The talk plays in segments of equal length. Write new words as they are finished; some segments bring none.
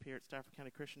here at Stafford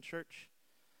County Christian Church.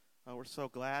 We're so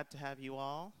glad to have you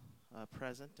all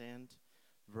present and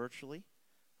virtually.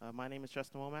 My name is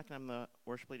Justin Womack, and I'm the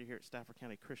worship leader here at Stafford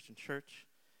County Christian Church.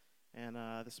 And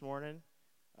this morning,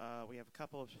 we have a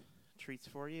couple of treats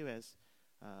for you as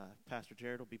Pastor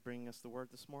Jared will be bringing us the word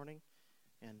this morning.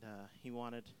 And he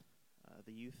wanted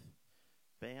the youth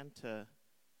band to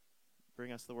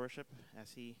bring us the worship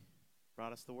as he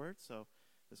brought us the word. So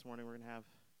this morning we're going to have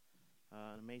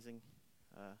an amazing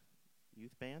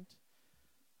youth band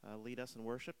lead us in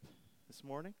worship this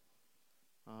morning.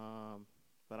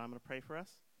 But I'm going to pray for us,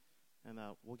 and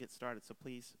we'll get started. So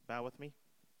please bow with me.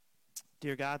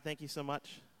 Dear God, thank you so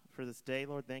much for this day,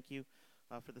 Lord. Thank you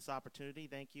for this opportunity.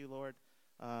 Thank you, Lord,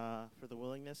 for the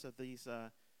willingness of these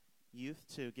youth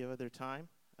to give of their time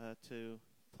to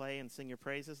play and sing your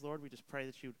praises, Lord. We just pray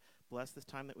that you would bless this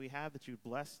time that we have, that you would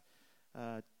bless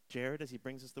Jared as he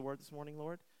brings us the word this morning,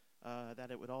 Lord, that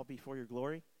it would all be for your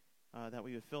glory, that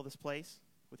we would fill this place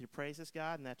with your praises,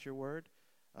 God, and that your word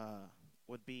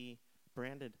would be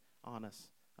branded on us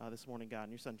this morning, God.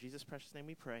 In your Son, Jesus' precious name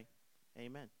we pray.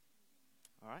 Amen.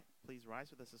 All right, please rise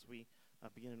with us as we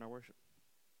begin in our worship.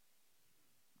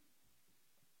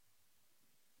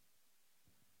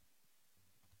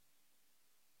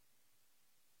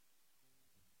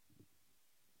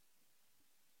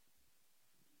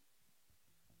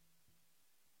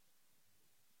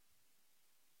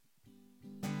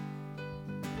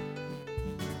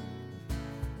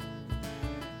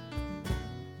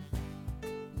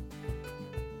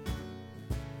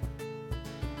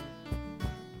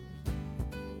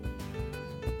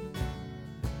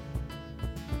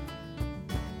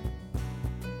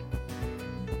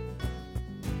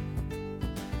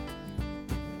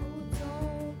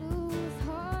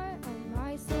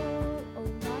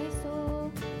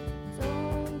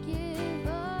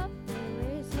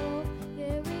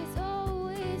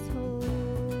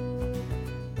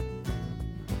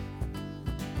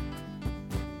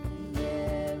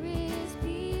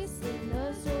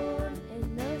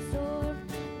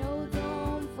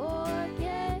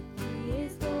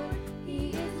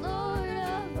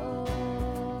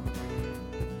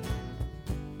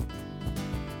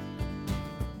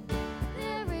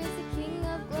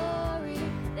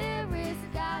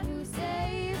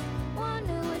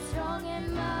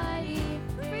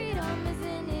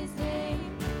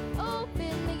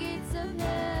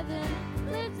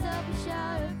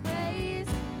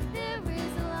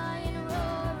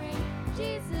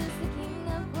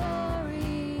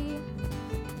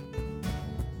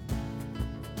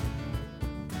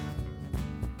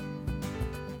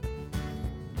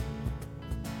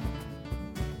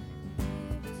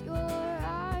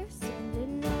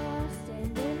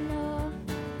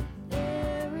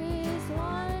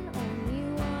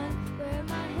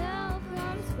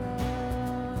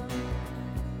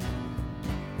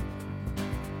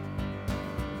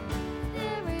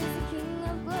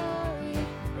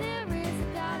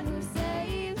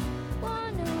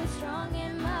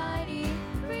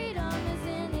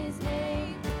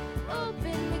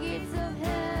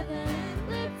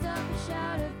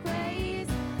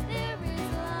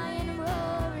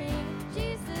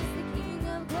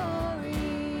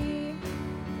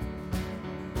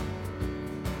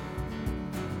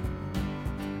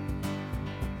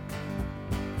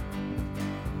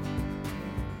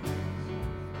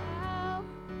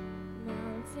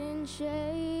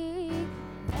 Shake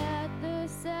at the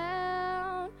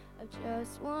sound of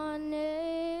just one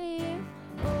name.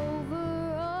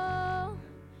 Over all,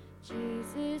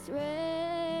 Jesus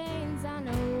reigns. I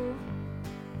know,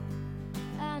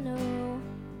 I know.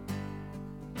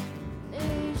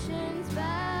 Nations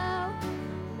bow,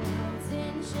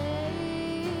 mountains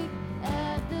shake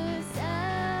at the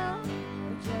sound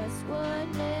of just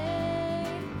one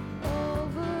name.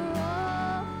 Over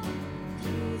all,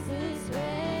 Jesus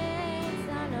reigns.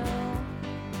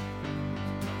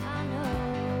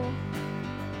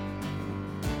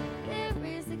 There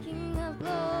is a King of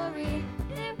glory.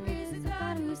 There is a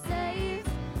God who saves,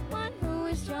 one who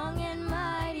is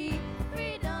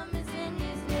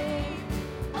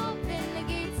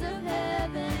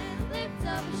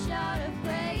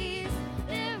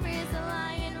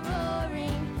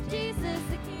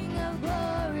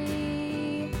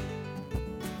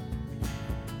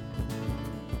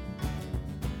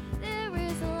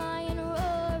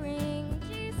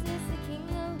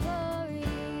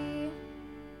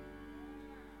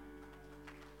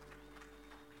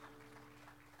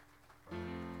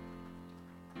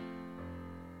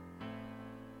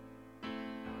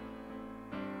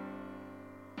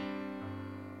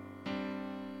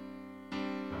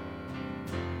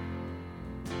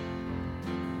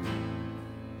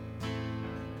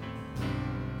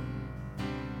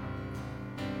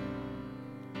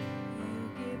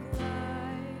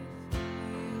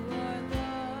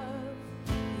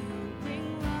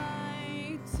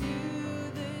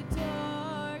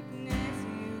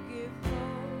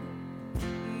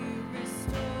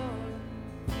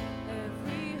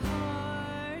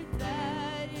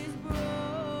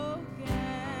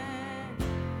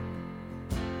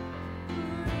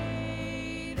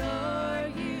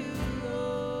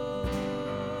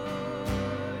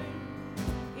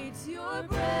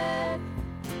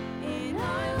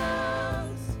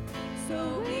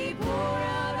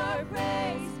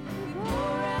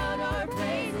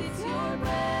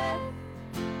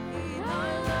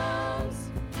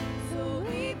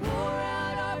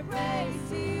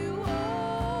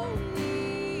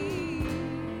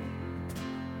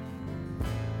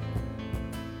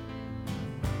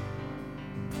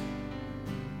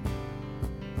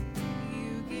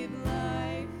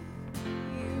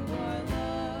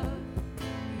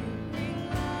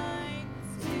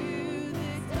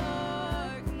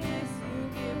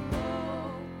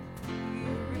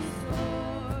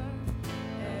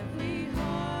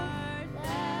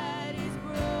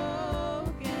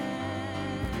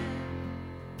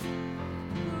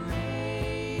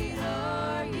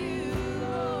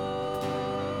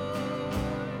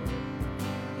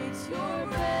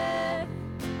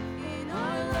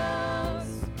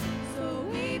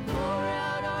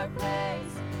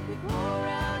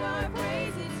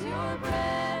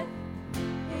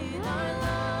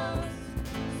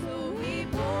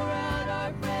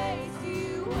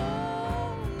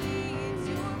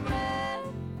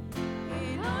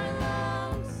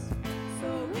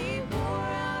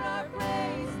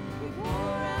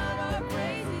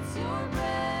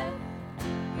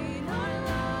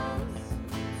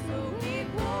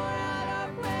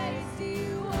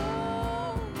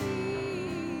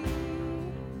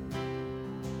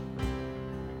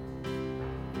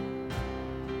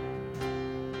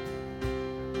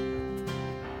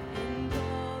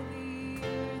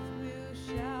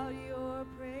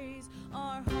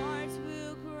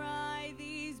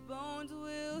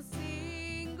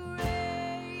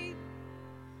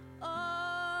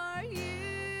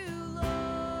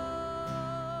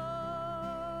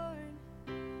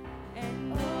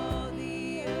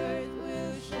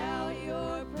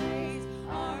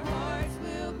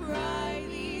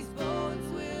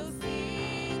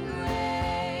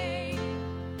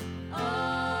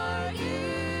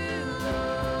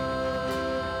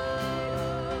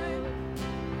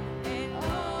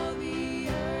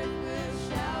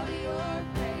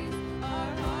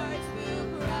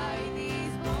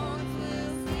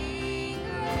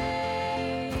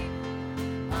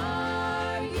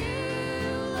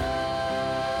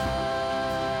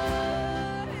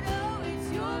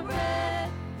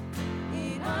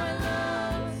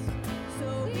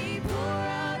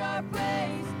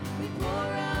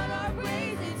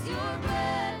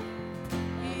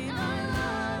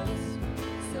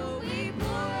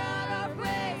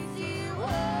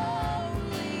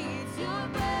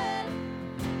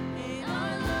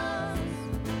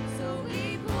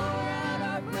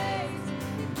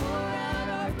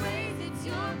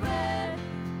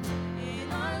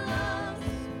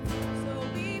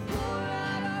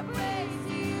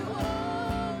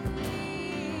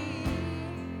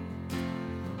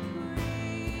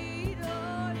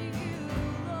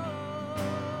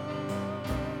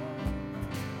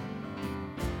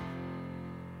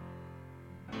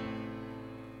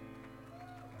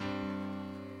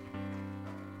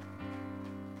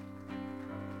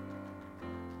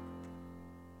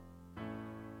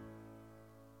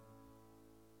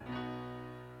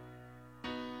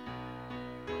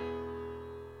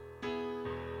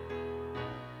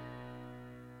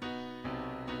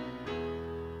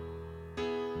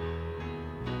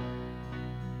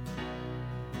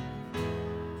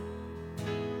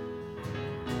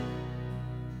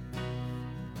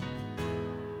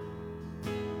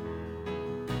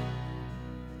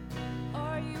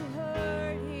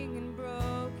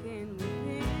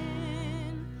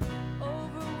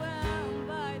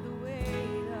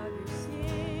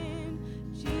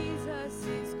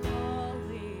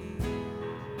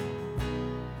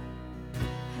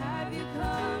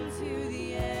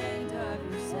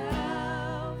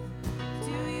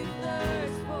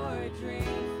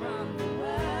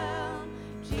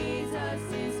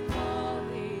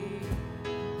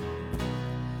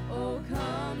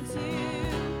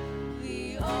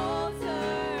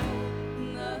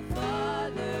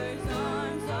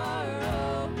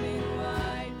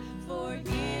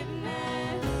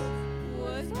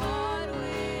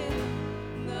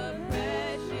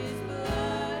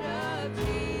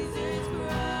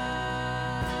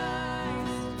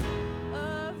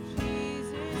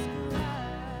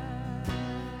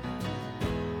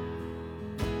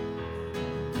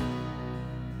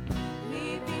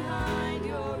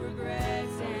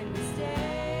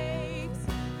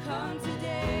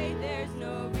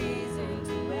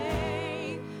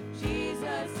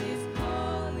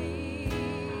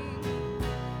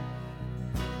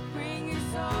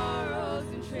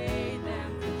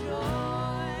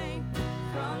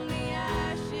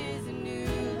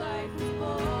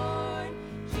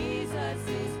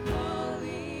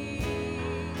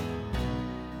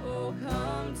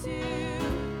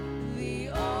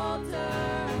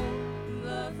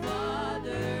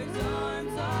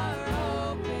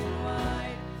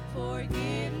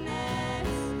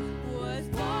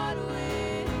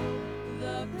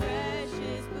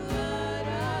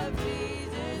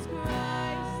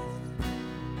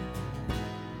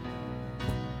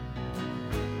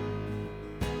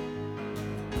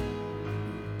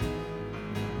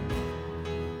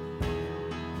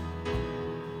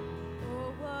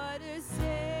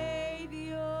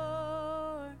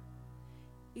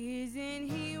Isn't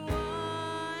he wonderful?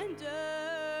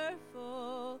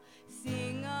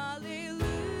 Sing hallelujah,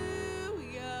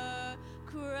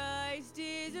 Christ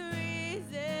is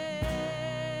risen.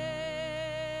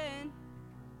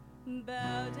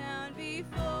 Bow down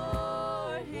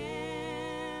before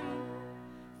him,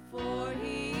 for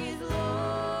he is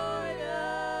Lord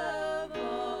of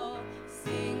all.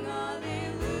 Sing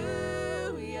hallelujah,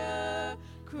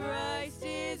 Christ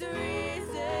is risen.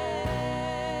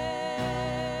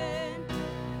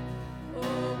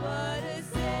 Oh, what a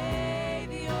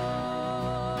Savior!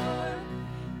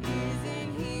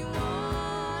 Isn't he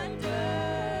wonderful?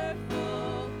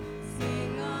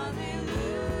 Sing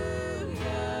hallelujah,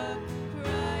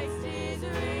 Christ is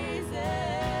risen.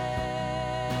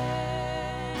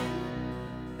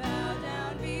 Bow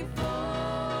down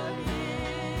before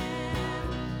him,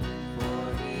 for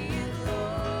he is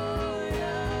Lord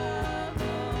of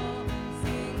all.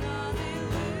 Sing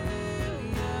hallelujah,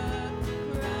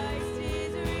 Christ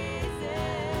is risen.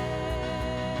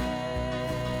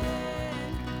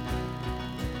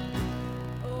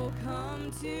 Oh, come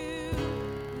to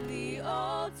the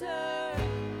altar.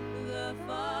 The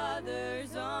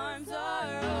Father's arms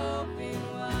are open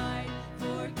wide.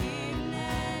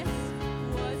 Forgiveness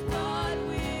was bought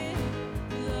with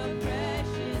the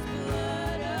precious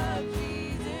blood of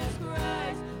Jesus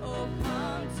Christ. Oh,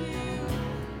 come to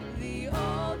the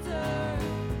altar.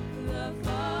 The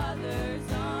Father's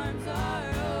arms are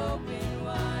open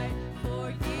wide.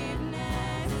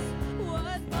 Forgiveness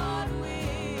was bought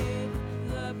with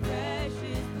the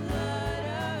precious blood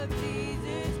of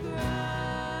Jesus Christ.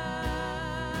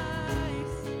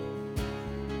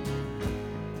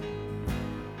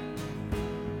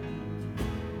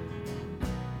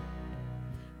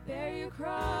 Bear your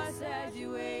cross as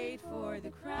you wait for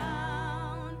the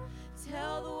crown.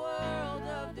 Tell the world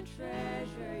of the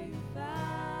treasure you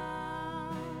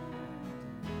found.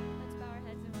 Let's bow our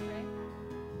heads and pray.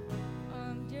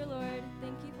 Dear Lord,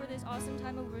 thank you for this awesome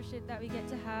time of worship that we get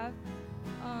to have.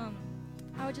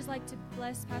 I would just like to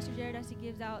bless Pastor Jared as he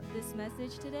gives out this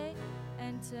message today,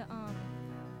 and to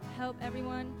help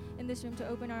everyone in this room to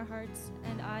open our hearts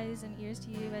and eyes and ears to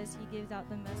you as he gives out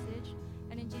the message.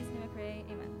 And in Jesus' name I pray,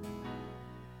 amen.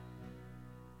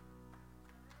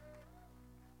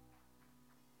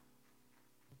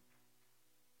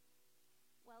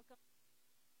 Welcome.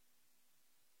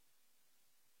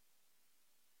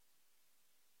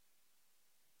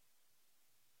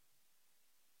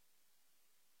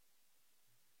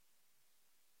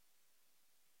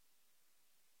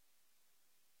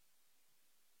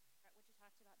 What you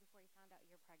talked about before you found out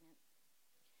you're pregnant.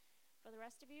 For the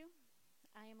rest of you,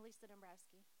 I am Lisa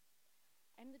Dombrowski.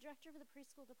 I'm the director of the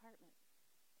preschool department.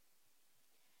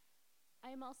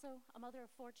 I am also a mother of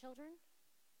 4 children,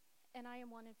 and I am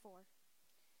 1 in 4.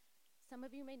 Some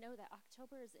of you may know that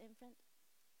October is Infant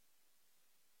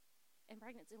and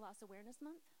Pregnancy Loss Awareness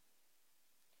Month.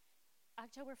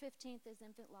 October 15th is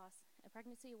Infant Loss and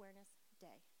Pregnancy Awareness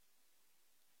Day.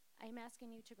 I am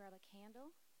asking you to grab a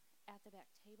candle at the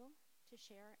back table to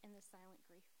share in this silent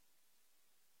grief.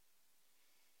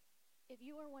 If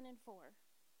you are 1 in 4,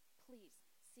 please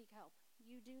seek help.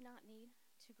 You do not need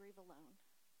to grieve alone.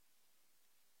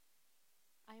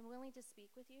 I am willing to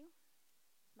speak with you.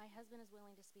 My husband is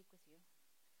willing to speak with you.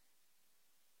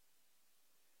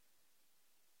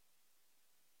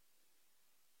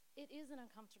 It is an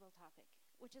uncomfortable topic,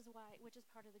 which is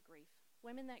part of the grief.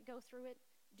 Women that go through it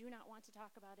do not want to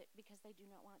talk about it because they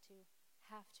do not want to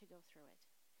have to go through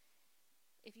it.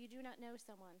 If you do not know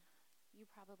someone, you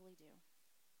probably do.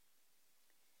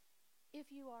 If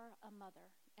you are a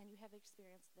mother and you have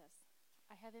experienced this,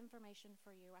 I have information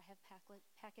for you. I have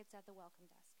packets at the welcome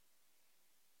desk.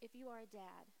 If you are a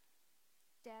dad,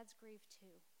 dads grieve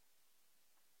too.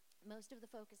 Most of the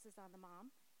focus is on the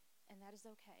mom, and that is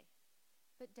okay.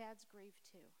 But dads grieve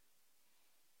too.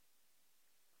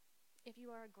 If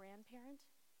you are a grandparent,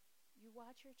 you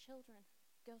watch your children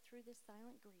go through this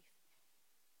silent grief,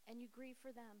 and you grieve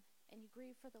for them, and you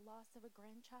grieve for the loss of a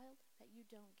grandchild that you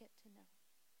don't get to know.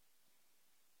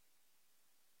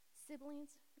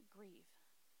 Siblings grieve.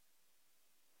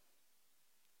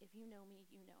 If you know me,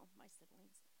 you know my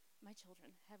siblings, my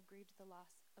children, have grieved the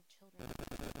loss of children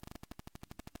they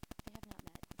have not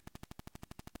met.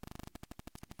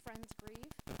 Friends grieve.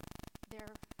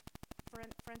 Their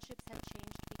friendships have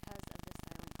changed because of this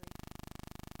silent grief.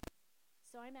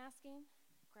 So I'm asking,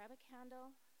 grab a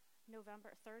candle,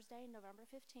 Thursday, November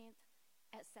 15th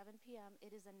at 7 p.m.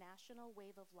 It is a national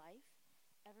wave of life.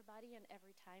 Everybody in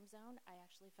every time zone. I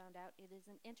actually found out it is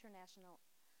an international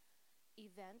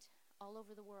event. All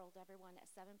over the world, everyone at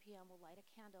 7 p.m. will light a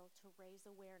candle to raise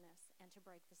awareness and to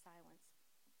break the silence.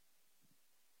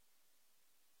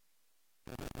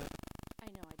 I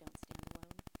know I don't stand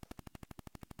alone.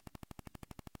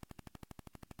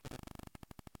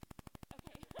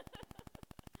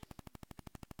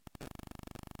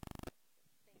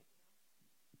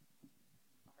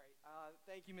 Okay. All right.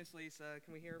 Thank you, Miss Lisa.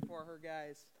 Can we hear it for her,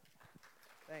 guys?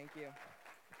 Thank you.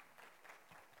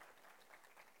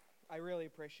 I really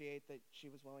appreciate that she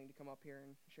was willing to come up here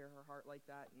and share her heart like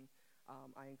that, and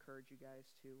I encourage you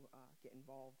guys to get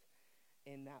involved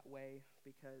in that way,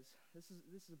 because this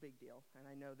is a big deal, and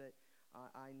I know that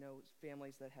I know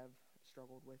families that have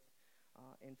struggled with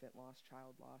infant loss,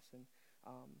 child loss, and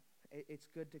it's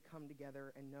good to come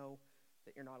together and know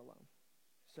that you're not alone.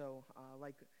 So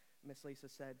like Miss Lisa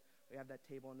said, we have that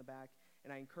table in the back,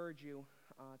 and I encourage you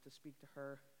to speak to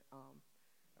her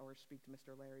or speak to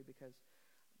Mr. Larry, because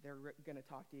they're going to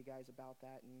talk to you guys about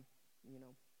that and,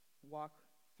 walk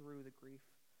through the grief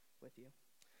with you.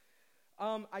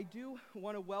 I do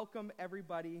want to welcome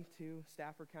everybody to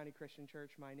Stafford County Christian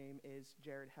Church. My name is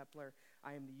Jared Hepler.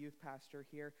 I am the youth pastor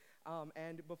here.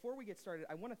 And before we get started,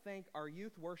 I want to thank our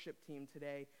youth worship team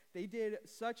today. They did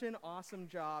such an awesome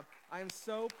job. I am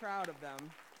so proud of them.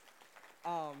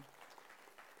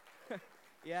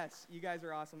 Yes, you guys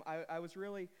are awesome. I was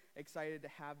really excited to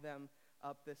have them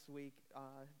up this week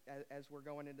as we're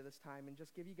going into this time, and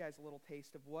just give you guys a little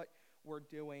taste of what we're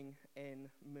doing in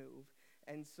Move.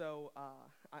 And so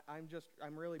I'm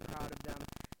really proud of them,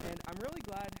 and I'm really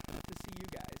glad to see you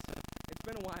guys. It's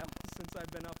been a while since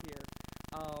I've been up here,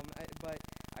 but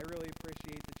I really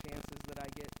appreciate the chances that I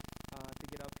get to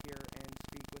get up here and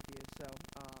speak with you. So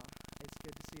it's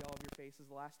good to see all of your faces.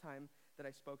 The last time that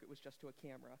I spoke, it was just to a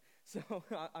camera. So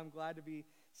I'm glad to be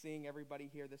seeing everybody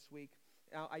here this week.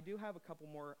 Now, I do have a couple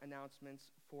more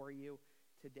announcements for you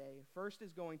today. First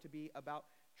is going to be about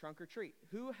Trunk or Treat.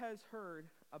 Who has heard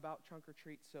about Trunk or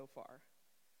Treat so far?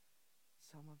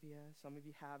 Some of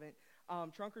you haven't.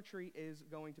 Trunk or Treat is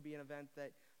going to be an event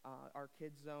that our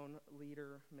Kids Zone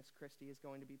leader, Miss Christie, is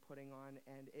going to be putting on,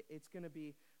 and it's going to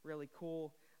be really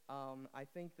cool. I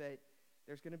think that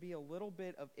there's going to be a little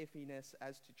bit of iffiness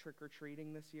as to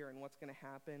trick-or-treating this year and what's going to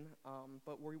happen,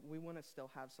 but we want to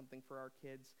still have something for our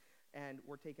kids, and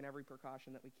we're taking every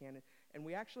precaution that we can, and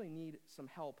we actually need some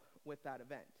help with that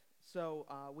event. So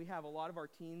we have a lot of our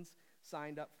teens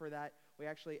signed up for that. We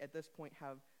actually, at this point,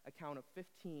 have a count of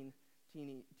 15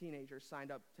 teenagers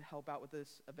signed up to help out with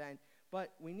this event,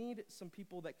 but we need some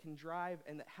people that can drive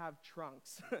and that have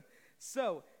trunks.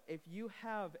 So if you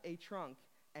have a trunk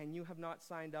and you have not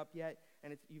signed up yet,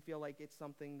 and you feel like it's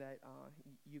something that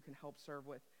you can help serve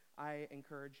with, I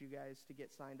encourage you guys to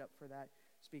get signed up for that.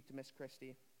 Speak to Miss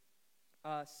Christie.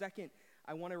 Second,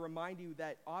 I want to remind you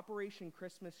that Operation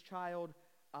Christmas Child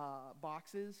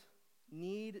boxes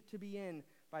need to be in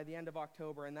by the end of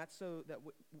October, and that's so that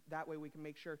that way we can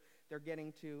make sure they're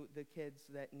getting to the kids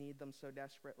that need them so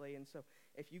desperately. And so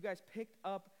if you guys picked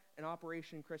up an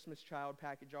Operation Christmas Child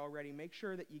package already, make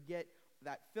sure that you get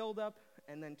that filled up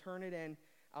and then turn it in.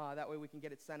 That way we can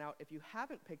get it sent out. If you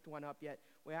haven't picked one up yet,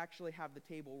 we actually have the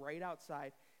table right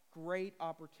outside. Great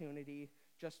opportunity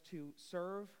just to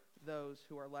serve those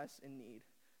who are less in need,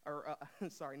 or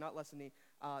not less in need,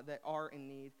 that are in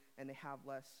need and they have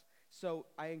less. So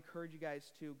I encourage you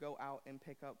guys to go out and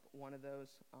pick up one of those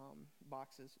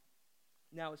boxes.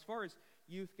 Now, as far as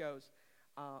youth goes,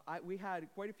 we had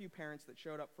quite a few parents that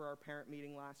showed up for our parent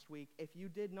meeting last week. If you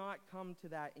did not come to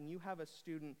that and you have a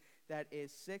student that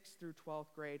is 6th through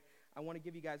 12th grade, I want to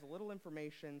give you guys a little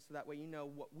information so that way you know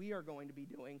what we are going to be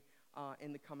doing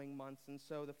in the coming months. And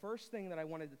so the first thing that I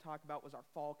wanted to talk about was our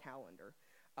fall calendar.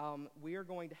 We are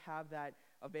going to have that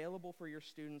available for your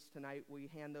students tonight. We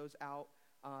hand those out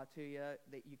to you,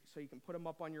 so you can put them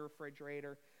up on your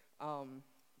refrigerator.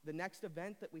 The next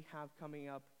event that we have coming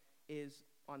up is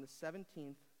on the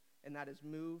 17th, and that is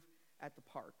Move at the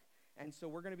Park. And so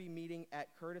we're going to be meeting at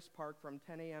Curtis Park from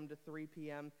 10 a.m. to 3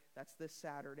 p.m. That's this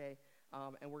Saturday.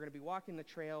 And we're going to be walking the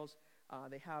trails.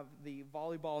 They have the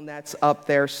volleyball nets up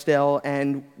there still,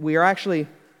 and we are actually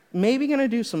maybe going to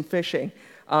do some fishing.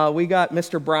 We got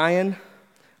Mr. Brian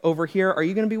over here. Are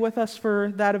you going to be with us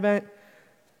for that event?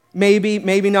 Maybe,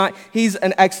 maybe not. He's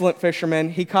an excellent fisherman.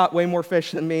 He caught way more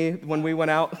fish than me when we went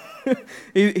out.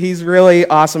 He's really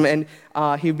awesome, and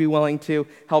he'd be willing to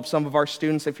help some of our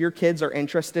students. If your kids are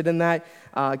interested in that,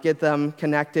 get them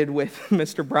connected with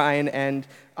Mr. Brian and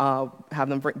have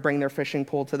them bring their fishing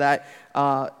pole to that.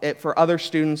 For other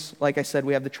students, like I said,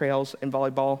 we have the trails and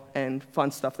volleyball and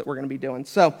fun stuff that we're going to be doing.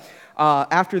 So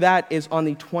after that is on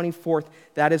the 24th.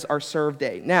 That is our serve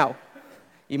day. Now,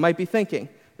 you might be thinking,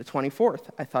 the 24th.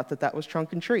 I thought that was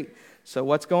Trunk and Treat. So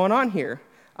what's going on here?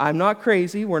 I'm not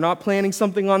crazy. We're not planning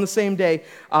something on the same day.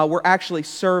 We're actually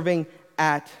serving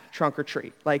at Trunk or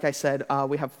Treat. Like I said,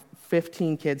 we have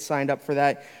 15 kids signed up for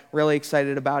that. Really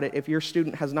excited about it. If your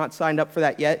student has not signed up for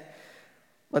that yet,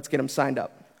 let's get them signed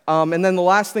up. And then the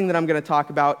last thing that I'm going to talk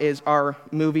about is our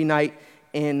movie night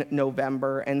in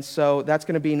November. And so that's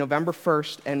going to be November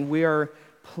 1st, and we are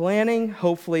planning,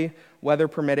 hopefully, weather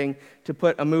permitting, to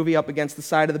put a movie up against the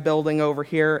side of the building over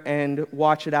here and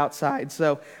watch it outside.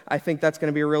 So I think that's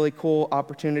going to be a really cool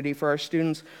opportunity for our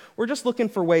students. We're just looking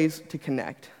for ways to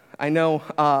connect. I know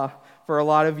for a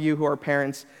lot of you who are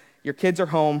parents, your kids are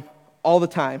home all the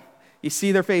time. You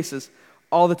see their faces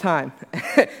all the time,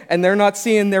 and they're not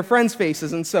seeing their friends'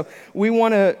 faces. And so we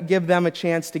want to give them a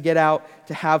chance to get out,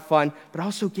 to have fun, but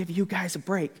also give you guys a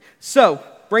break. So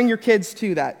bring your kids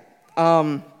to that.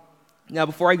 Now,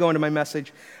 before I go into my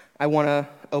message, I want to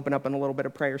open up in a little bit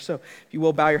of prayer. So if you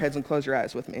will, bow your heads and close your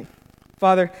eyes with me.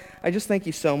 Father, I just thank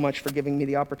you so much for giving me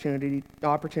the opportunity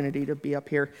to be up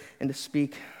here and to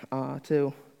speak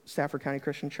to Stafford County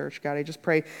Christian Church. God, I just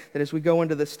pray that as we go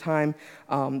into this time,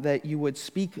 that you would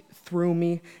speak through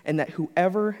me, and that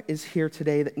whoever is here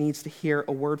today that needs to hear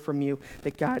a word from you,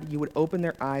 that God, you would open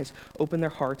their eyes, open their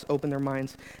hearts, open their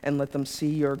minds, and let them see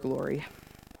your glory.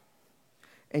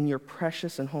 In your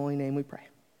precious and holy name we pray.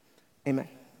 Amen.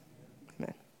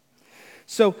 Amen.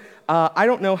 So, I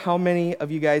don't know how many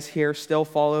of you guys here still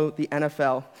follow the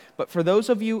NFL, but for those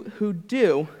of you who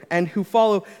do, and who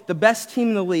follow the best team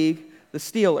in the league, the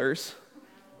Steelers,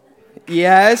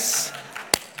 yes,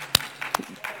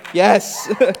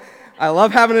 I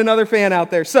love having another fan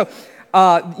out there. So,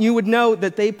 you would know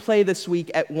that they play this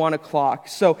week at 1 o'clock.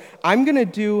 So, I'm going to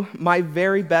do my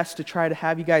very best to try to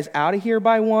have you guys out of here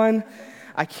by 1.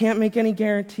 I can't make any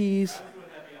guarantees.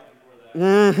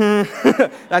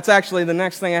 That's actually the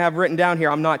next thing I have written down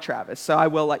here. I'm not Travis, so I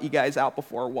will let you guys out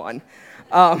before 1.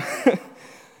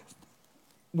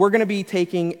 We're going to be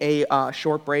taking a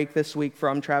short break this week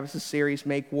from Travis's series,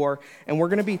 Make War, and we're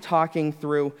going to be talking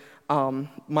through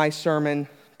my sermon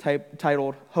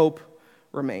titled, Hope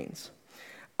Remains.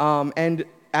 And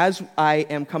as I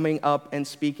am coming up and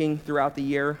speaking throughout the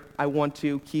year, I want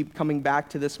to keep coming back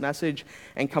to this message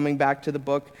and coming back to the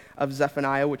book of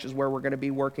Zephaniah, which is where we're going to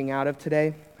be working out of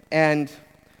today. And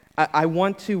I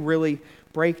want to really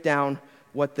break down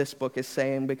what this book is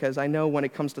saying, because I know when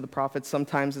it comes to the prophets,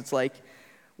 sometimes it's like,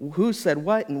 who said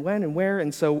what and when and where?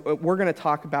 And so we're going to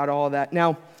talk about all of that.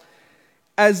 Now,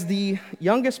 as the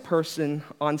youngest person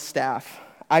on staff,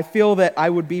 I feel that I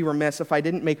would be remiss if I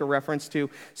didn't make a reference to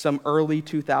some early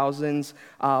 2000s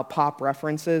pop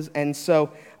references. And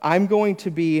so I'm going to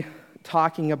be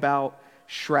talking about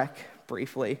Shrek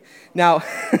briefly. Now,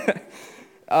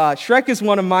 Shrek is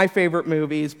one of my favorite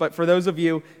movies, but for those of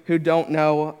you who don't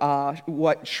know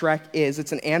what Shrek is,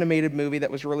 it's an animated movie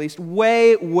that was released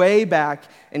way, way back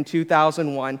in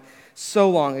 2001. So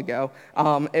long ago.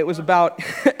 It was about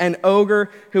an ogre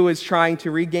who is trying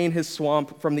to regain his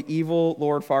swamp from the evil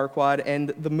Lord Farquaad, and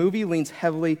the movie leans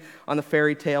heavily on the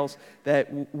fairy tales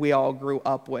that we all grew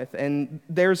up with. And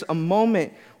there's a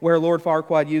moment where Lord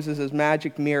Farquaad uses his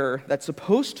magic mirror that's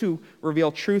supposed to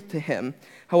reveal truth to him.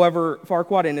 However,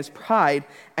 Farquaad, in his pride,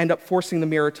 end up forcing the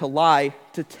mirror to lie,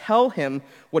 to tell him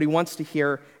what he wants to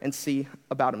hear and see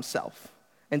about himself,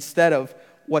 instead of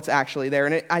what's actually there.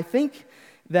 And I think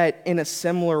that in a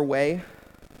similar way,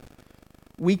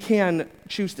 we can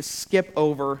choose to skip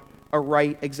over a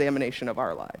right examination of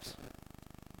our lives.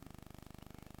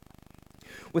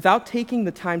 Without taking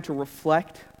the time to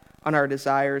reflect on our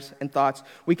desires and thoughts,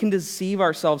 we can deceive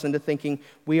ourselves into thinking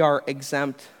we are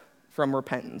exempt from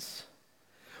repentance,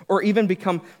 or even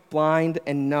become blind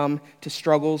and numb to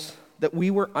struggles that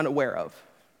we were unaware of.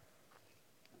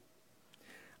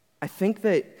 I think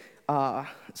that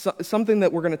something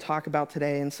that we're going to talk about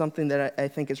today, and something that I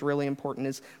think is really important,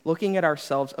 is looking at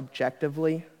ourselves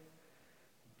objectively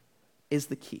is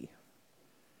the key.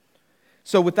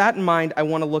 So with that in mind, I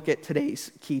want to look at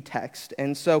today's key text.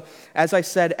 And so, as I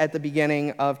said at the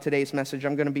beginning of today's message,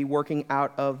 I'm going to be working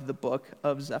out of the book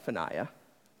of Zephaniah.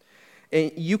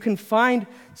 You can find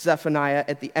Zephaniah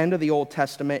at the end of the Old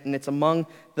Testament, and it's among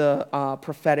the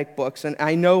prophetic books. And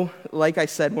I know, like I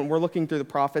said, when we're looking through the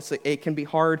prophets, it can be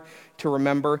hard to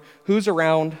remember who's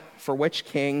around for which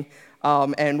king,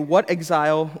 and what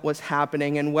exile was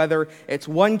happening, and whether it's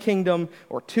one kingdom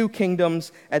or two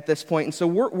kingdoms at this point. And so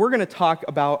we're going to talk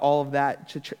about all of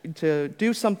that to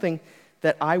do something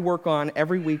that I work on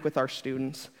every week with our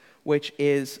students, which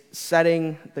is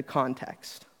setting the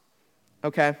context.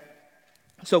 Okay?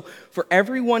 So for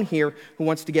everyone here who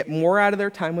wants to get more out of their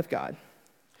time with God,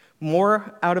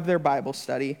 more out of their Bible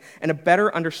study, and a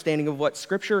better understanding of what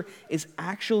Scripture is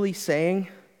actually saying,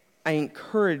 I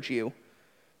encourage you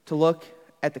to look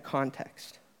at the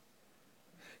context.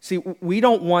 See, we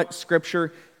don't want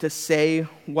Scripture to say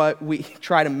what we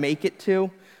try to make it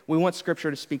to. We want Scripture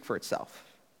to speak for itself.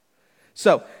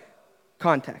 So,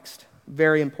 context,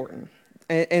 very important.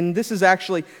 And this is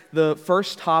actually the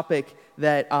first topic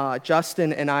that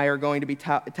Justin and I are going to be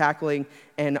tackling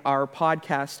in our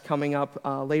podcast coming up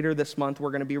later this month.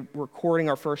 We're going to be recording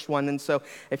our first one. And so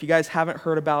if you guys haven't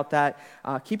heard about that,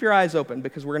 keep your eyes open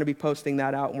because we're going to be posting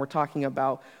that out. And we're talking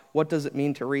about what does it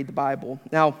mean to read the Bible.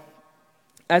 Now,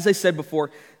 as I said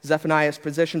before, Zephaniah is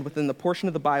positioned within the portion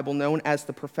of the Bible known as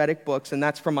the prophetic books, and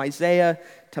that's from Isaiah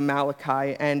to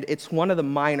Malachi, and it's one of the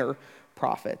minor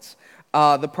prophets.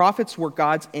 The prophets were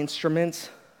God's instruments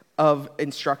of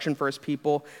instruction for his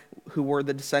people who were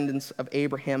the descendants of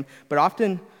Abraham, but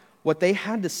often what they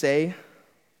had to say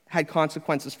had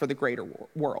consequences for the greater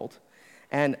world.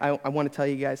 And I want to tell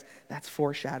you guys, that's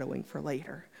foreshadowing for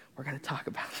later. We're going to talk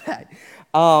about that.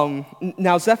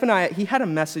 Now, Zephaniah, he had a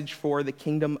message for the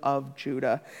kingdom of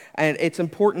Judah. And it's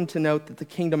important to note that the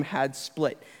kingdom had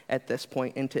split at this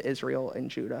point into Israel and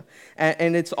Judah.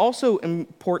 And it's also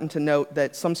important to note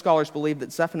that some scholars believe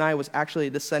that Zephaniah was actually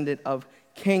a descendant of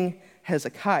King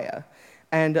Hezekiah.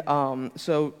 And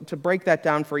so to break that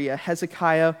down for you,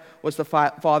 Hezekiah was the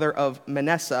father of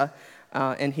Manasseh,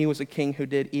 and he was a king who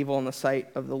did evil in the sight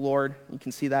of the Lord. You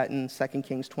can see that in 2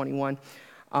 Kings 21.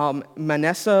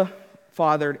 Manasseh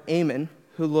fathered Amon,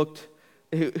 who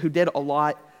did a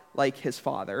lot like his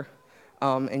father,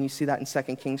 and you see that in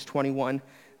 2 Kings 21,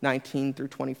 19 through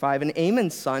 25. And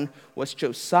Amon's son was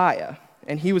Josiah,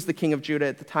 and he was the king of Judah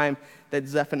at the time that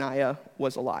Zephaniah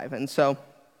was alive. And so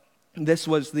this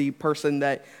was the person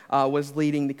that was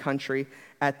leading the country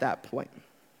at that point.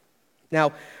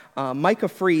 Now, Micah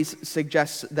Fries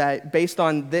suggests that based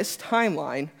on this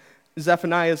timeline,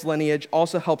 Zephaniah's lineage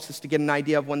also helps us to get an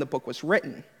idea of when the book was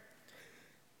written.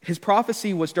 His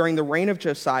prophecy was during the reign of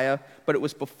Josiah, but it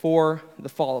was before the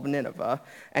fall of Nineveh.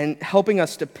 And helping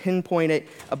us to pinpoint it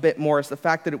a bit more is the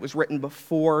fact that it was written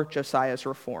before Josiah's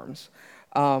reforms.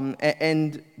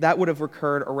 And that would have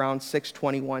occurred around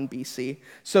 621 BC.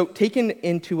 So taking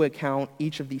into account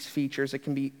each of these features,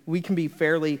 we can be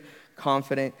fairly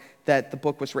confident that the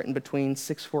book was written between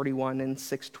 641 and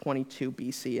 622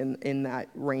 BC in that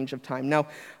range of time. Now,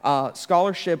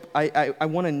 scholarship, I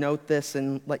want to note this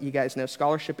and let you guys know,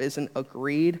 scholarship isn't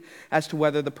agreed as to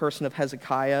whether the person of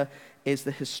Hezekiah is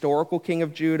the historical king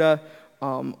of Judah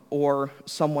or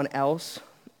someone else.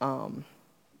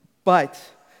 But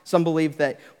some believe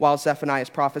that while Zephaniah's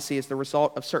prophecy is the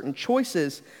result of certain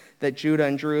choices that Judah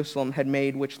and Jerusalem had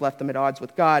made, which left them at odds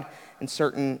with God, and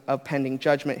certain of pending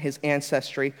judgment, his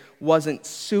ancestry wasn't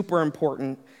super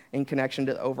important in connection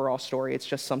to the overall story. It's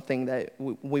just something that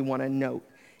we want to note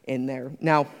in there.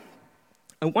 Now,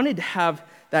 I wanted to have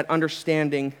that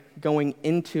understanding going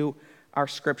into our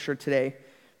scripture today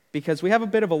because we have a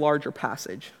bit of a larger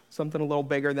passage, something a little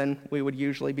bigger than we would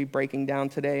usually be breaking down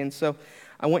today. And so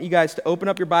I want you guys to open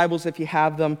up your Bibles, if you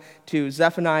have them, to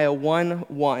Zephaniah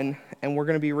 1:1, and we're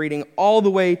going to be reading all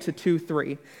the way to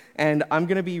 2:3. And I'm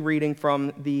going to be reading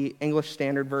from the English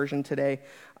Standard Version today,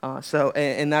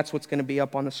 and that's what's going to be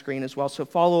up on the screen as well. So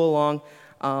follow along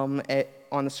on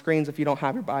the screens if you don't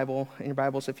have your Bible, and your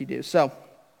Bibles if you do. So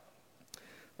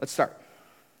let's start.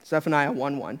 Zephaniah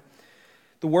 1:1.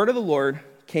 The word of the Lord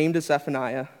came to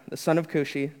Zephaniah, the son of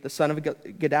Cushi, the son of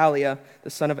Gedaliah, the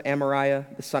son of Amariah,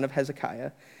 the son of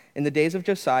Hezekiah, in the days of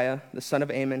Josiah, the son of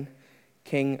Amon,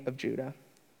 king of Judah.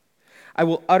 I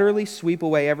will utterly sweep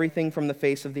away everything from the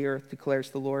face of the earth,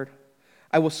 declares the Lord.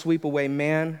 I will sweep away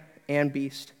man and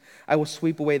beast. I will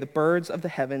sweep away the birds of the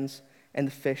heavens and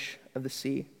the fish of the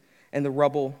sea, and the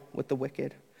rubble with the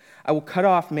wicked. I will cut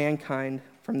off mankind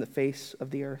from the face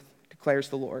of the earth, declares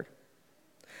the Lord.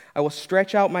 I will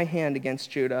stretch out my hand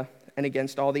against Judah and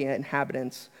against all the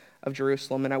inhabitants of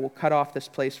Jerusalem, and I will cut off this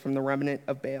place from the remnant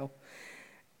of Baal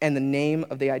and the name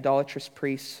of the idolatrous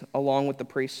priests, along with the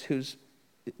priests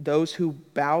those who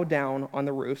bow down on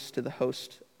the roofs to the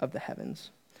host of the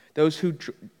heavens, those who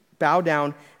bow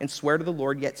down and swear to the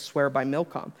Lord, yet swear by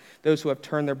Milcom, those who have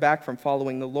turned their back from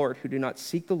following the Lord, who do not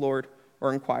seek the Lord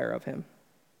or inquire of him.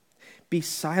 Be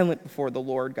silent before the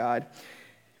Lord God,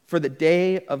 for the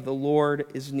day of the Lord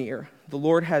is near. The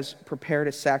Lord has prepared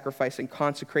a sacrifice and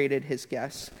consecrated his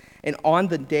guests. And on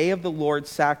the day of the Lord's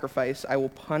sacrifice, I will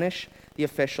punish the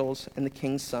officials and the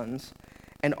king's sons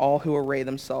and all who array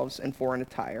themselves in foreign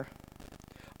attire.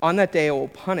 On that day, I will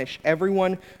punish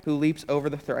everyone who leaps over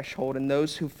the threshold and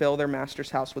those who fill their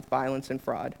master's house with violence and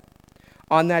fraud.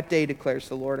 On that day, declares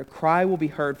the Lord, a cry will be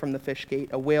heard from the fish gate,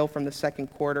 a wail from the second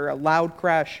quarter, a loud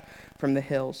crash from the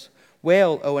hills.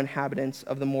 Wail, O inhabitants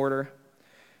of the mortar,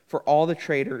 for all the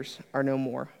traders are no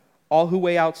more. All who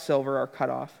weigh out silver are cut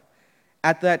off.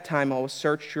 At that time I will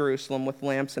search Jerusalem with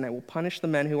lamps, and I will punish the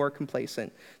men who are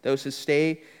complacent, those who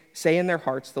say in their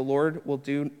hearts, the Lord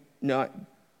will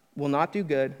not do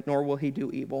good, nor will he do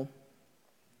evil.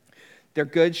 Their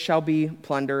goods shall be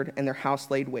plundered, and their house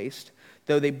laid waste.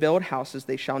 Though they build houses,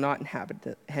 they shall not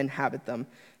inhabit them.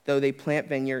 Though they plant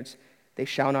vineyards, they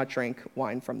shall not drink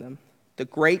wine from them. The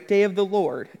great day of the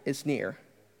Lord is near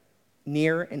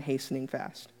and hastening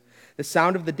fast. The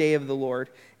sound of the day of the Lord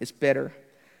is bitter.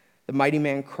 The mighty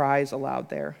man cries aloud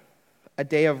there. A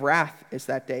day of wrath is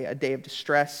that day, a day of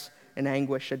distress and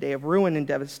anguish, a day of ruin and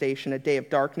devastation, a day of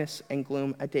darkness and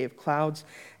gloom, a day of clouds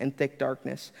and thick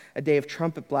darkness, a day of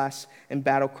trumpet blasts and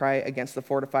battle cry against the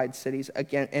fortified cities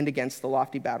and against the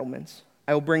lofty battlements.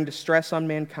 I will bring distress on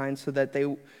mankind so that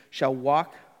they shall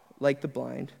walk like the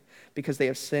blind, because they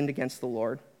have sinned against the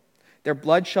Lord. Their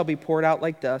blood shall be poured out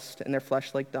like dust, and their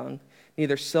flesh like dung.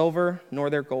 Neither silver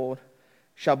nor their gold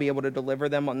shall be able to deliver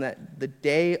them on the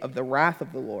day of the wrath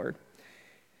of the Lord.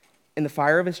 In the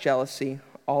fire of his jealousy,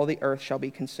 all the earth shall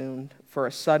be consumed. For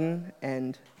a sudden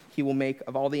end he will make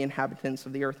of all the inhabitants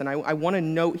of the earth. And I want to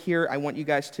note here, I want you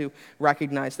guys to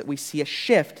recognize that we see a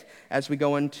shift as we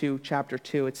go into chapter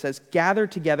 2. It says, gather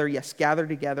together, yes, gather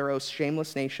together, O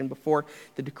shameless nation, before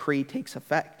the decree takes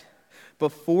effect,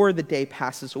 before the day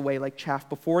passes away like chaff,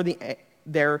 before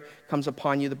there comes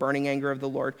upon you the burning anger of the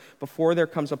Lord, before there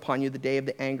comes upon you the day of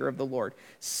the anger of the Lord.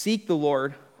 Seek the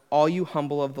Lord, all you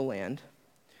humble of the land,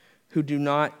 who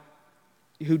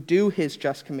do his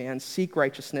just commands. Seek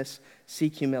righteousness,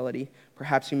 seek humility.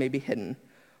 Perhaps you may be hidden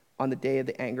on the day of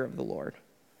the anger of the Lord.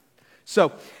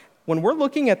 So, when we're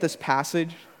looking at this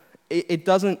passage, it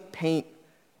doesn't paint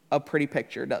a pretty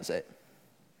picture, does it?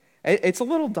 It's a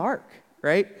little dark,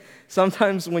 right?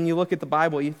 Sometimes when you look at the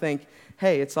Bible, you think,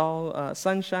 hey, it's all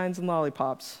sunshines and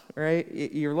lollipops, right?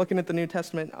 You're looking at the New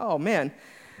Testament, oh man,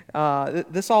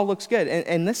 this all looks good.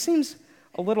 And this seems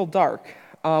a little dark.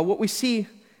 What we see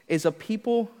is a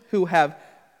people who have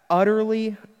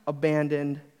utterly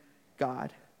abandoned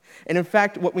God. And in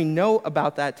fact, what we know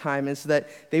about that time is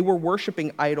that they were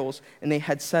worshiping idols, and they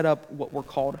had set up what were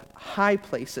called high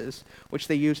places, which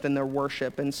they used in their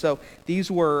worship. And so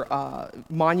these were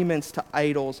monuments to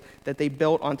idols that they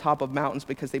built on top of mountains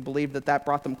because they believed that that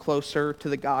brought them closer to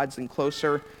the gods and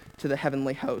closer to the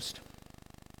heavenly host.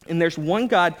 And there's one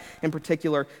God in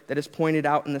particular that is pointed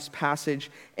out in this passage.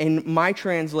 In my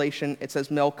translation, it says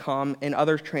Milcom. In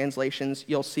other translations,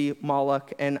 you'll see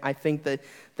Moloch, and I think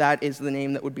that is the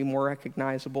name that would be more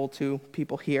recognizable to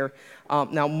people here.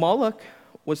 Now, Moloch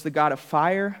was the god of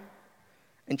fire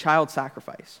and child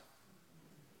sacrifice.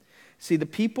 See, the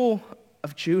people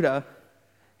of Judah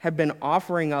had been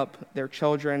offering up their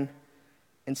children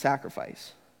in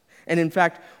sacrifice. And in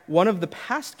fact, one of the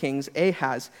past kings,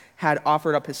 Ahaz, had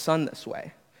offered up his son this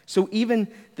way. So even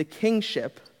the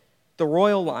kingship, the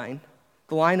royal line,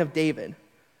 the line of David,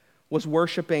 was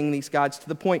worshiping these gods to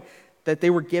the point that they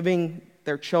were giving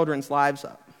their children's lives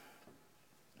up.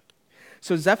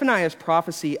 So Zephaniah's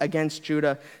prophecy against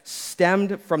Judah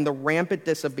stemmed from the rampant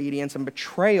disobedience and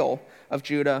betrayal of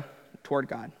Judah toward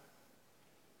God.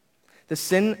 The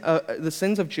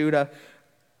sins of Judah,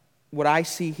 what I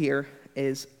see here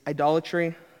is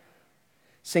idolatry,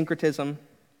 syncretism,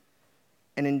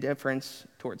 and indifference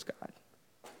towards God.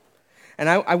 And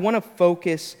I want to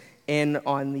focus in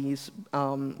on these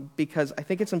because I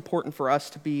think it's important for us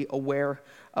to be aware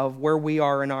of where we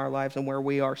are in our lives and where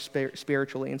we are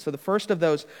spiritually. And so the first of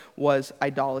those was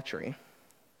idolatry.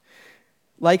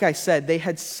 Like I said, they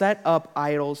had set up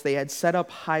idols, they had set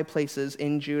up high places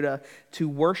in Judah to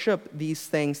worship these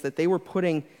things that they were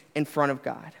putting in front of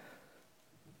God.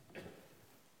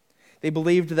 They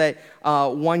believed that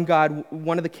one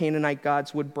of the Canaanite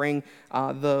gods would bring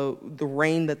the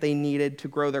rain that they needed to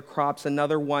grow their crops.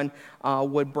 Another one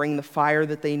would bring the fire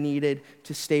that they needed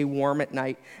to stay warm at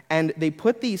night. And they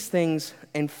put these things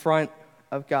in front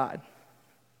of God.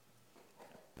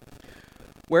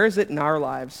 Where is it in our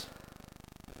lives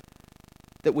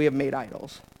that we have made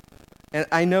idols? And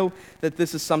I know that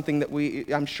this is something that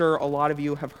I'm sure a lot of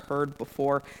you have heard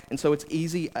before, and so it's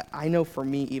easy, I know for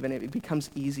me even, it becomes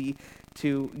easy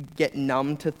to get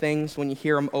numb to things when you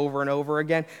hear them over and over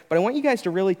again. But I want you guys to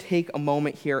really take a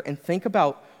moment here and think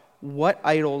about what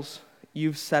idols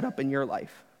you've set up in your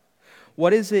life.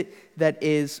 What is it that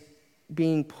is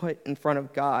being put in front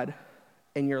of God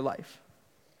in your life?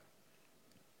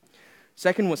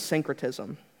 Second was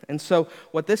syncretism. And so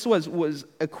what this was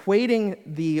equating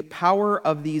the power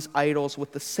of these idols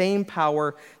with the same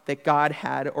power that God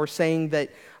had, or saying that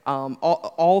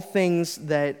all things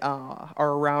that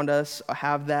are around us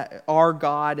are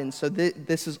God, and so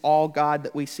this is all God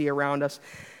that we see around us.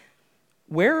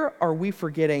 Where are we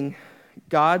forgetting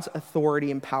God's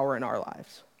authority and power in our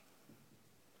lives?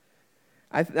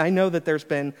 I know that there's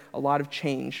been a lot of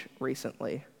change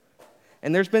recently,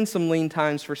 and there's been some lean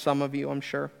times for some of you, I'm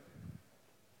sure.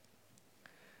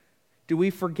 Do we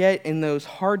forget in those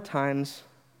hard times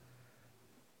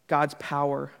God's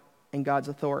power and God's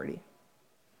authority?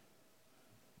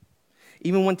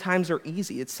 Even when times are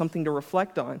easy, it's something to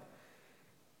reflect on.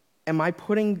 Am I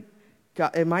thinking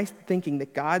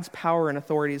that God's power and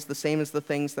authority is the same as the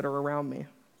things that are around me?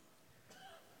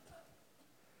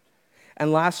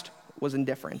 And last was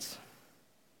indifference.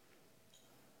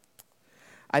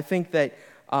 I think that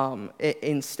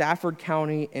in Stafford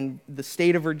County, in the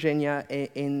state of Virginia,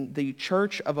 in the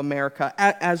Church of America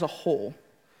as a whole,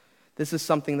 this is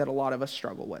something that a lot of us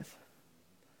struggle with.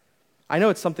 I know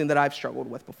it's something that I've struggled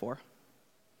with before.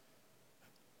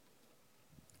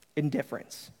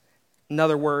 Indifference.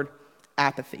 Another word,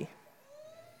 apathy.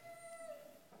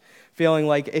 Feeling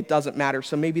like it doesn't matter.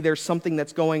 So maybe there's something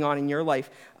that's going on in your life,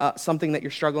 something that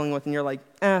you're struggling with, and you're like,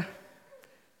 that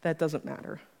doesn't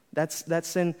matter. That's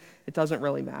sin. It doesn't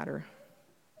really matter.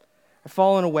 I've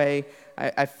fallen away.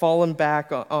 I've fallen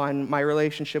back on my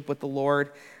relationship with the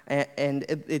Lord, and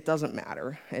it doesn't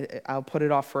matter. I'll put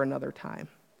it off for another time.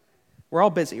 We're all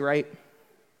busy, right?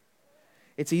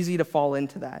 It's easy to fall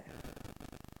into that.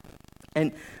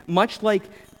 And much like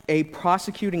a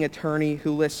prosecuting attorney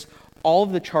who lists all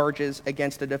of the charges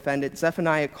against a defendant,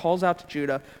 Zephaniah calls out to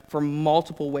Judah for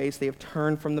multiple ways they have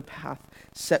turned from the path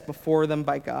set before them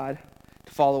by God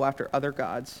to follow after other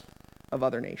gods of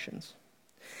other nations.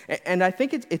 And I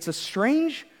think it's a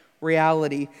strange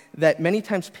reality that many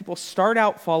times people start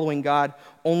out following God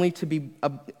only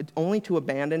to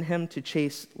abandon him to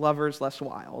chase lovers less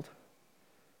wild.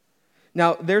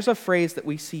 Now, there's a phrase that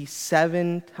we see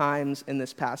 7 times in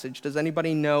this passage. Does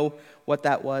anybody know what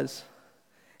that was?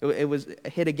 It was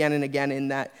hit again and again in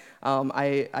that.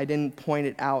 I didn't point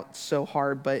it out so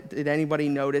hard, but did anybody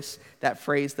notice that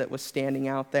phrase that was standing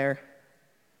out there?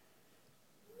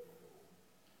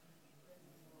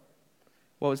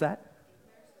 What was that?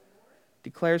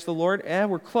 Declares the Lord?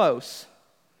 We're close.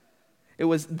 It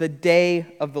was the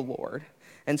day of the Lord.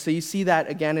 And so you see that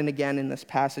again and again in this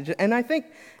passage. And I think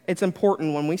it's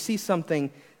important when we see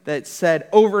something that's said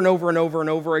over and over and over and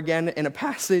over again in a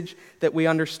passage that we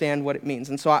understand what it means.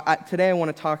 And so today I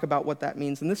want to talk about what that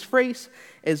means. And this phrase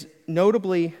is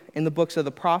notably in the books of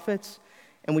the prophets,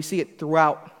 and we see it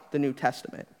throughout the New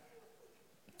Testament.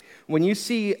 When you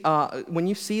see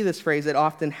this phrase, it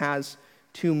often has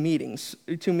two meanings.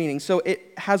 So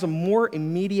it has a more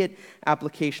immediate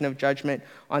application of judgment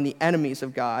on the enemies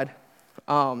of God.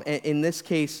 In this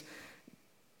case,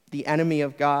 the enemy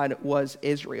of God was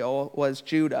Israel, was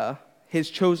Judah. His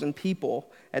chosen people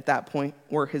at that point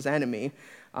were his enemy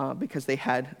because they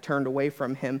had turned away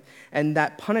from him. And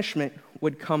that punishment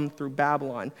would come through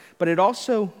Babylon. But it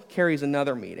also carries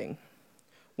another meaning,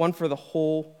 one for the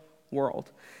whole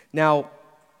world. Now,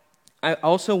 I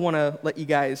also want to let you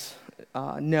guys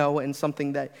know, and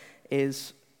something that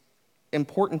is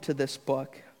important to this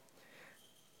book,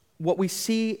 what we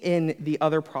see in the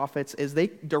other prophets is they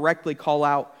directly call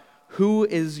out who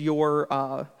is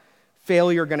your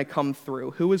failure going to come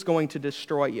through, who is going to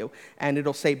destroy you, and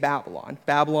it'll say Babylon.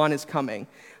 Babylon is coming.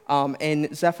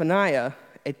 In Zephaniah,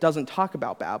 it doesn't talk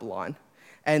about Babylon,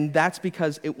 and that's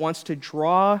because it wants to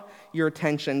draw your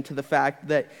attention to the fact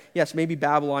that, yes, maybe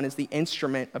Babylon is the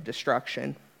instrument of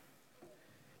destruction,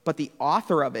 but the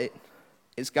author of it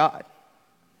is God.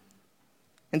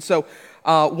 And so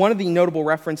one of the notable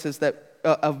references that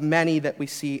of many that we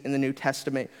see in the New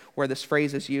Testament where this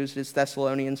phrase is used is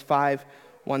Thessalonians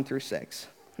 5:1-6.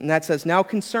 And that says, "Now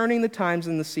concerning the times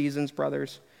and the seasons,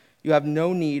 brothers, you have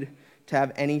no need to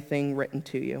have anything written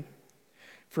to you.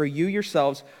 For you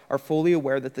yourselves are fully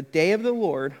aware that the day of the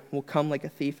Lord will come like a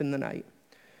thief in the night.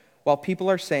 While people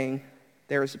are saying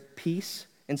there is peace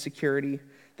and security,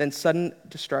 then sudden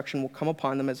destruction will come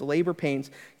upon them as labor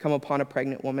pains come upon a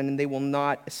pregnant woman, and they will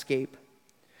not escape.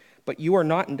 But you are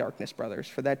not in darkness, brothers,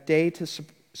 for that day to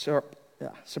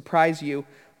surprise you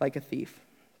like a thief.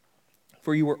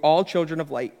 For you are all children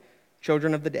of light,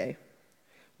 children of the day.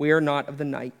 We are not of the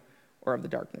night or of the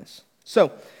darkness."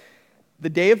 So, the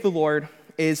day of the Lord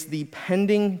is the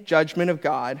pending judgment of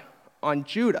God on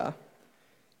Judah,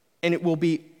 and it will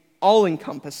be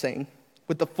all-encompassing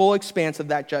with the full expanse of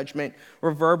that judgment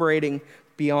reverberating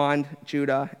beyond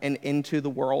Judah and into the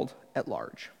world at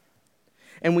large.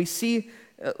 And we see,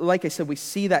 like I said, we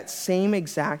see that same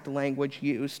exact language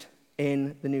used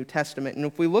in the New Testament. And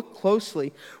if we look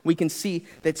closely, we can see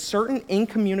that certain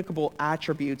incommunicable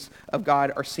attributes of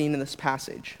God are seen in this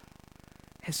passage.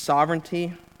 His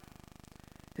sovereignty,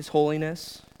 his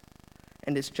holiness,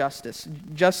 and his justice,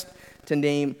 just to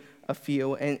name a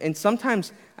few. And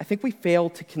sometimes I think we fail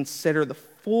to consider the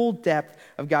full depth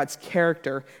of God's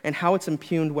character and how it's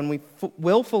impugned when we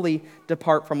willfully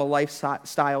depart from a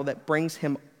lifestyle that brings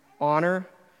him honor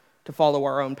to follow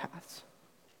our own paths.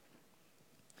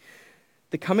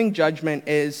 The coming judgment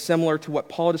is similar to what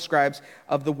Paul describes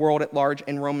of the world at large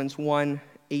in Romans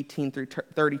 1:18 through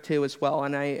 32 as well,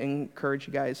 and I encourage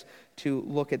you guys to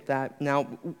look at that. Now,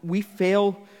 we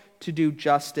fail to do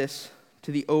justice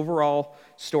to the overall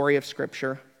story of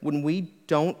Scripture when we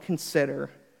don't consider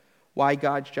why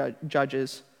God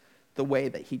judges the way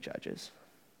that he judges.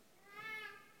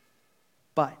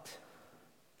 But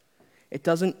it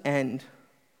doesn't end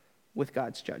with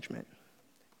God's judgment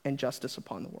and justice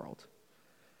upon the world.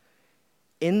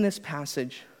 In this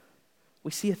passage,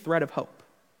 we see a thread of hope.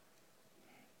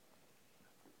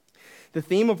 The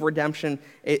theme of redemption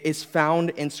is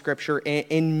found in Scripture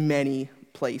in many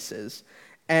places.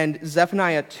 And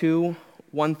Zephaniah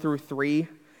 2:1 through 3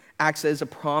 acts as a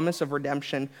promise of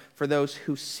redemption for those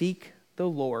who seek the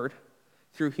Lord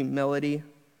through humility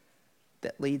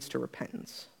that leads to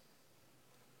repentance.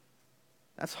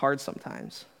 That's hard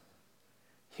sometimes.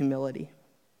 Humility.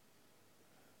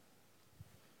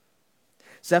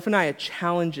 Zephaniah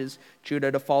challenges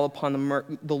Judah to fall upon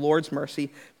the Lord's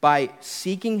mercy by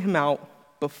seeking him out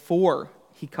before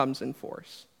he comes in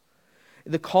force.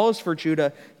 The call is for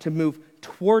Judah to move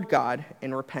toward God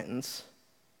in repentance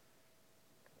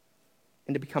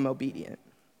and to become obedient.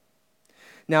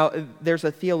 Now, there's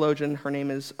a theologian, her name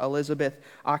is Elizabeth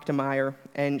Ochtmeyer,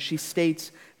 and she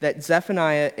states that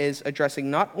Zephaniah is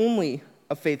addressing not only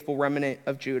a faithful remnant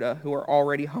of Judah who are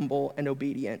already humble and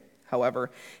obedient. However,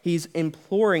 he's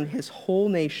imploring his whole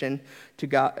nation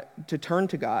to turn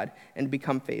to God and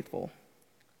become faithful.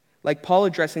 Like Paul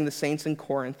addressing the saints in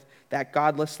Corinth, that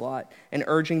godless lot, and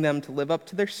urging them to live up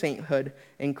to their sainthood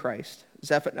in Christ,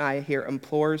 Zephaniah here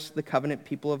implores the covenant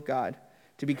people of God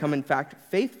to become, in fact,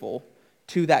 faithful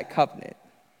to that covenant.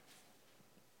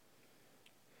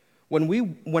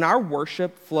 When our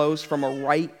worship flows from a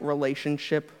right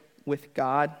relationship with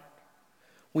God,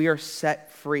 we are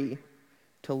set free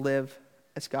to live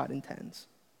as God intends.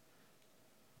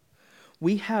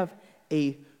 We have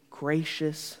a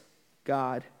gracious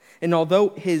God, and although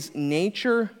his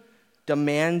nature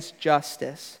demands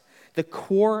justice, the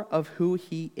core of who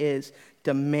he is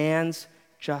demands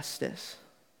justice.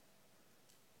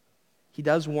 He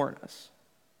does warn us.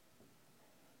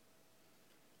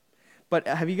 But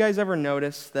have you guys ever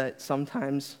noticed that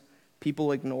sometimes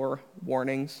people ignore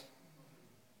warnings?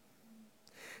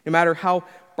 No matter how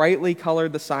brightly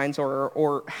colored the signs are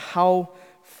or how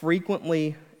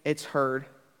frequently it's heard,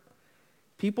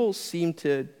 people seem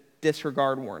to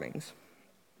disregard warnings.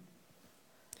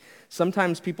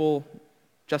 Sometimes people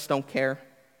just don't care.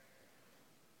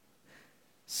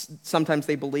 Sometimes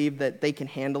they believe that they can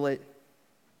handle it.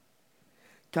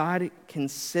 God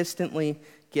consistently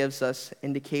gives us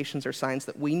indications or signs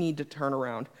that we need to turn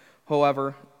around.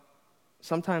 However,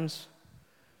 sometimes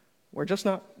we're just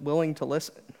not willing to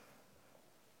listen.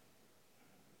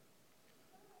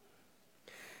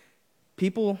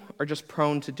 People are just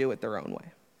prone to do it their own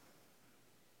way.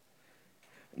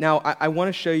 Now, I want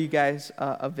to show you guys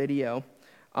a video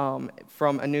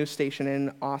from a news station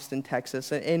in Austin,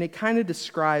 Texas, and it kind of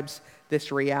describes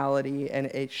this reality, and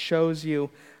it shows you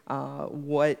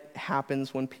what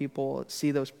happens when people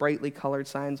see those brightly colored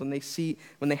signs, when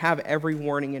they have every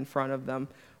warning in front of them,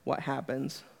 what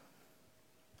happens.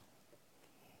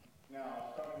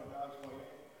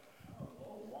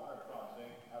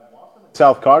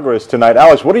 South Congress tonight.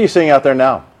 Alex, what are you seeing out there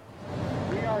now?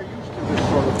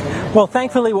 Well,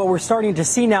 thankfully, what we're starting to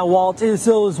see now, Walt, is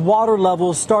those water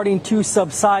levels starting to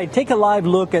subside. Take a live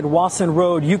look at Wasson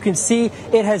Road. You can see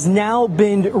it has now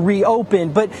been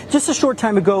reopened. But just a short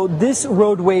time ago, this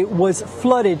roadway was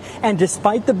flooded. And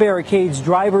despite the barricades,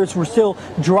 drivers were still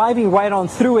driving right on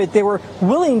through it. They were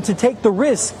willing to take the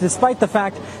risk, despite the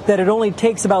fact that it only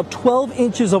takes about 12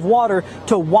 inches of water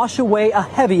to wash away a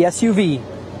heavy SUV.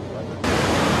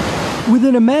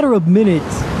 Within a matter of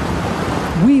minutes,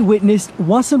 we witnessed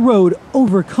Wasson Road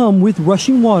overcome with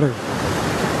rushing water.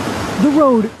 The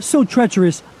road so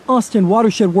treacherous, Austin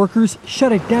watershed workers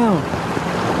shut it down.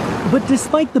 But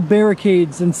despite the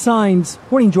barricades and signs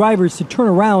warning drivers to turn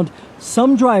around,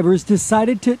 some drivers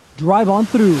decided to drive on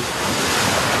through.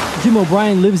 Jim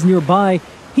O'Brien lives nearby.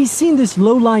 He's seen this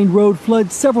low-lying road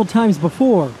flood several times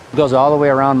before. It goes all the way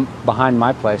around behind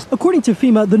my place. According to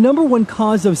FEMA, the number one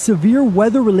cause of severe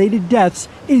weather-related deaths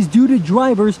is due to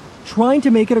drivers trying to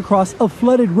make it across a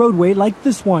flooded roadway like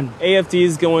this one. AFD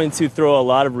is going to throw a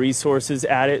lot of resources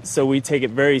at it, so we take it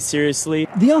very seriously.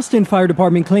 The Austin Fire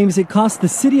Department claims it costs the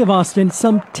city of Austin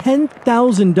some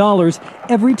 $10,000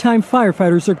 every time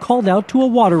firefighters are called out to a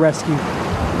water rescue.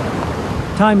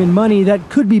 Time and money that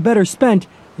could be better spent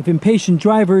if impatient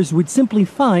drivers would simply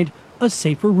find a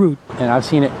safer route. And I've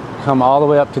seen it come all the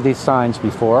way up to these signs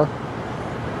before.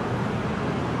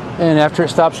 And after it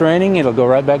stops raining, it'll go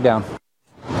right back down.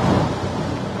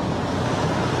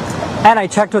 And I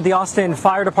checked with the Austin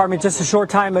Fire Department just a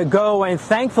short time ago, and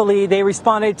thankfully they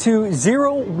responded to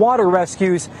 0 water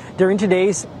rescues during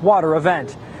today's water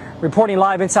event. Reporting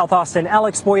live in South Austin,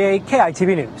 Alex Boyer,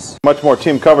 KITV News. Much more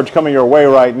team coverage coming your way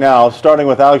right now, starting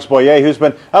with Alex Boyer, who's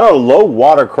been at a low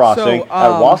water crossing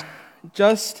at Wasson.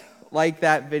 Just like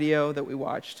that video that we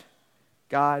watched,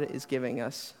 God is giving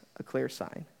us a clear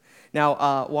sign.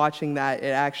 Now, watching that, it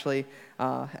actually,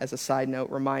 as a side note,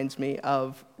 reminds me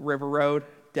of River Road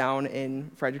down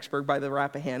in Fredericksburg by the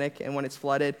Rappahannock, and when it's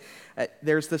flooded,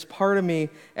 there's this part of me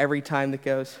every time that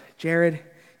goes, Jared,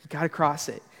 you got to cross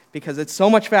it, because it's so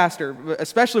much faster,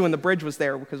 especially when the bridge was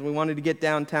there, because we wanted to get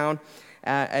downtown.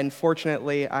 And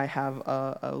fortunately, I have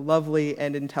a lovely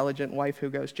and intelligent wife who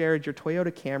goes, Jared, your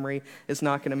Toyota Camry is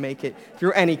not going to make it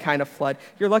through any kind of flood.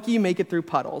 You're lucky you make it through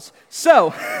puddles.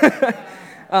 So,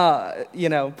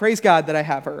 praise God that I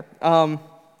have her.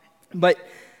 But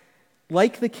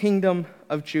like the kingdom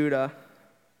of Judah,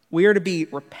 we are to be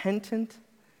repentant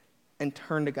and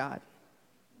turn to God.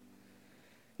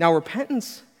 Now,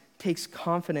 repentance takes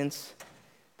confidence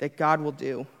that God will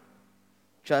do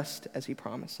just as he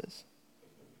promises.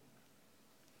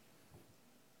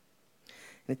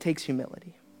 And it takes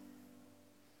humility.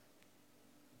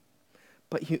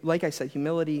 But like I said,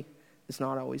 humility is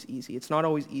not always easy. It's not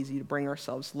always easy to bring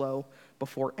ourselves low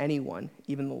before anyone,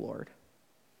 even the Lord.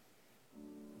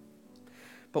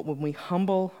 But when we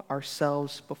humble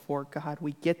ourselves before God,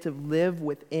 we get to live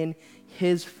within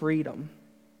his freedom.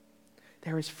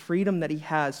 There is freedom that he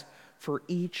has for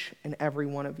each and every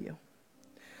one of you.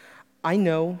 I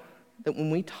know that when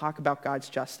we talk about God's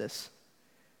justice,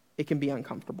 it can be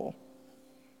uncomfortable.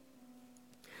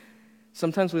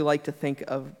 Sometimes we like to think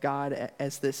of God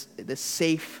as this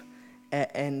safe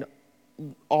and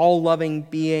all-loving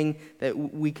being that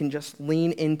we can just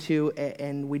lean into,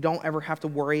 and we don't ever have to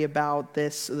worry about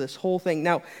this whole thing.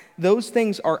 Now, those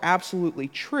things are absolutely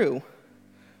true,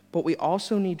 but we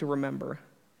also need to remember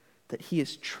that he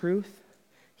is truth,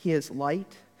 he is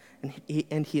light,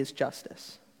 and he is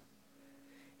justice.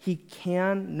 He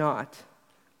cannot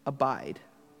abide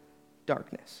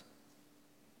darkness.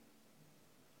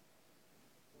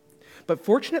 But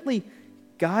fortunately,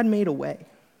 God made a way.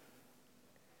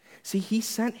 See, he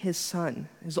sent his son,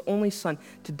 his only son,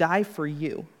 to die for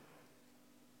you,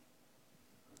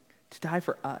 to die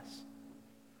for us,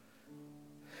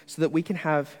 so that we can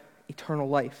have eternal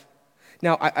life.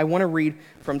 Now, I want to read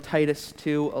from Titus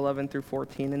 2, 11 through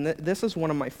 14, and this is one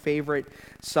of my favorite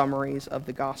summaries of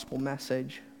the gospel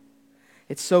message.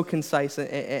 It's so concise,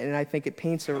 and I think it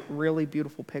paints a really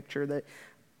beautiful picture that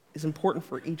is important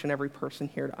for each and every person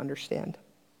here to understand.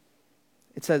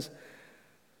 It says,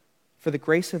 "For the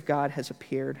grace of God has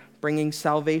appeared, bringing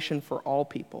salvation for all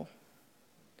people,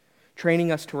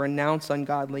 training us to renounce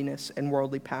ungodliness and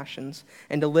worldly passions,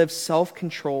 and to live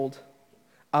self-controlled,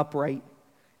 upright,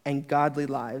 and godly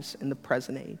lives in the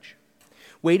present age,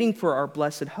 waiting for our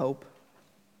blessed hope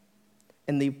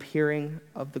and the appearing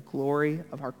of the glory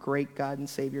of our great God and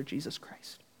Savior, Jesus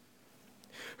Christ,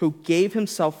 who gave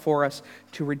himself for us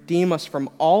to redeem us from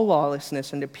all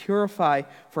lawlessness and to purify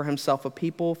for himself a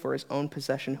people for his own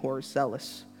possession who are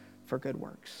zealous for good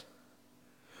works."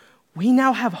 We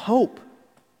now have hope.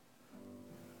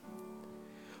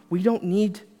 We don't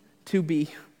need to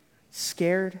be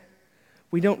scared.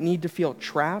 We don't need to feel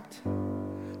trapped.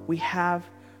 We have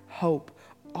hope.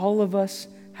 All of us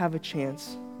have a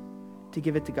chance to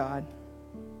give it to God.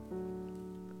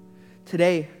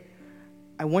 Today,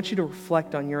 I want you to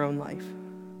reflect on your own life.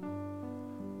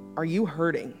 Are you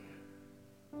hurting?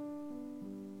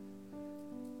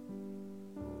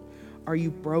 Are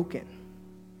you broken?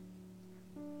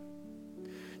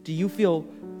 Do you feel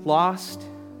lost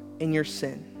in your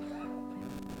sin?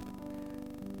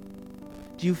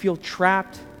 Do you feel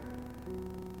trapped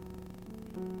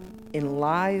in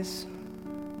lies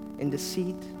and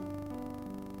deceit?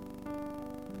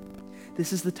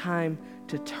 This is the time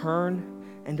to turn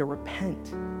and to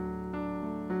repent.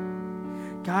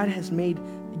 God has made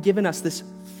given us this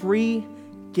free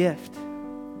gift.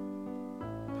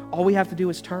 All we have to do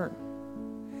is turn.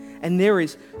 And there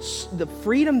is the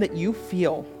freedom that you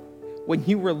feel when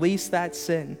you release that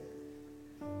sin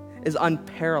is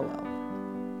unparalleled.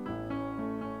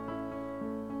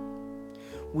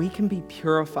 We can be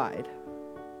purified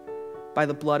by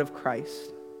the blood of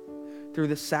Christ. Through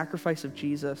the sacrifice of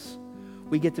Jesus,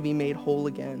 we get to be made whole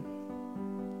again.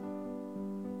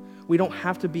 We don't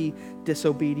have to be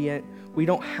disobedient. We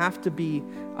don't have to be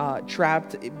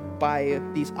trapped by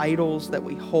these idols that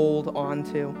we hold on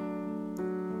to.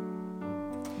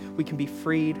 We can be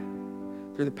freed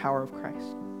through the power of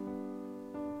Christ.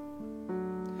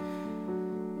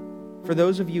 For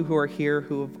those of you who are here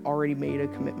who have already made a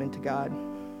commitment to God,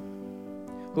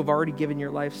 who have already given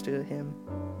your lives to Him,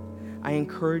 I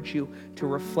encourage you to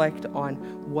reflect on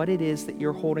what it is that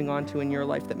you're holding on to in your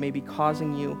life that may be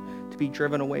causing you to be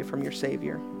driven away from your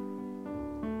Savior.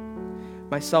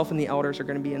 Myself and the elders are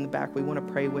going to be in the back. We want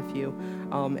to pray with you,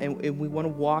 and we want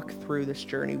to walk through this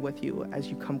journey with you as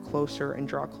you come closer and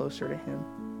draw closer to Him.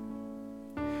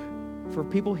 For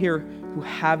people here who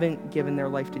haven't given their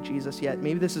life to Jesus yet,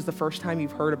 maybe this is the first time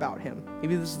you've heard about Him.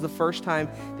 Maybe this is the first time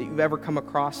that you've ever come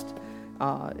across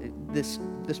this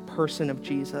person of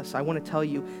Jesus. I want to tell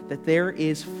you that there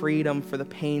is freedom for the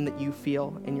pain that you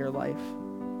feel in your life.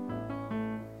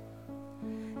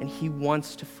 And He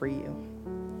wants to free you.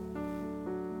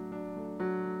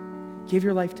 Give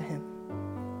your life to Him.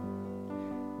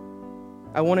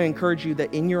 I want to encourage you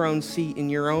that in your own seat, in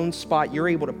your own spot, you're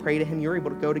able to pray to Him, you're able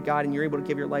to go to God, and you're able to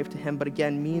give your life to Him. But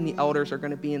again, me and the elders are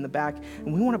going to be in the back,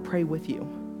 and we want to pray with you.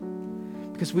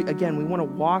 Because we want to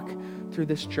walk through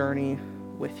this journey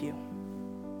with you.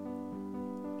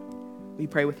 Will you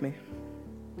pray with me?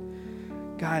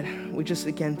 God, we just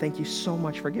again thank you so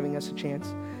much for giving us a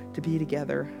chance to be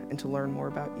together and to learn more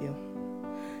about you.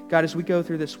 God, as we go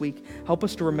through this week, help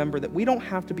us to remember that we don't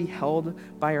have to be held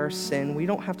by our sin. We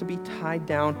don't have to be tied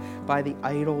down by the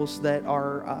idols that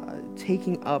are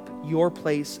taking up your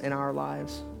place in our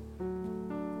lives.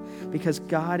 Because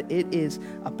God, it is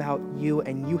about you,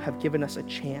 and you have given us a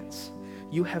chance.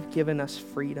 You have given us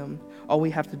freedom. All we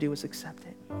have to do is accept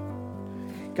it.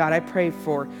 God, I pray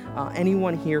for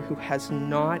anyone here who has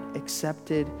not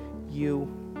accepted you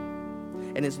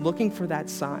and is looking for that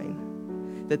sign,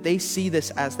 that they see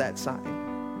this as that sign.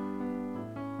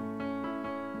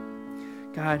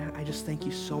 God, I just thank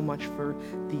you so much for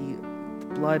the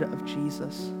blood of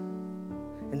Jesus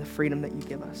and the freedom that you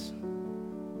give us.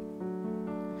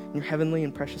 In your heavenly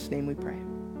and precious name we pray.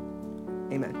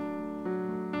 Amen.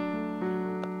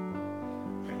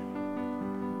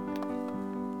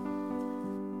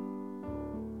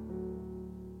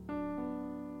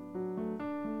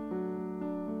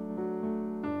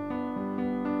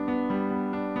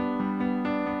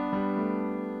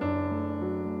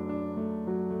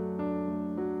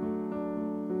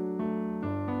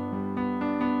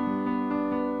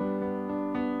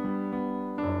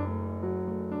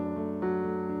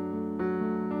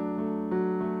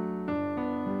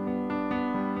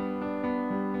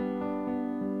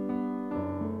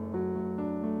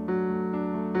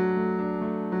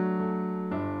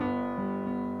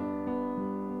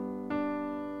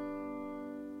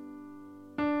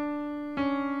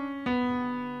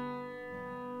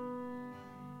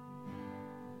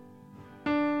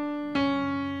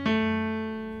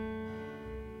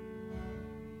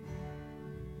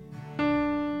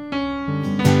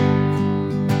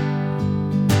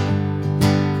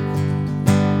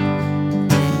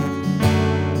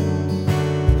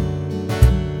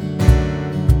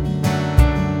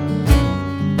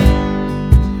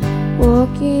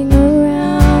 Walking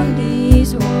around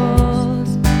these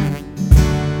walls,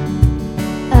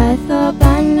 I thought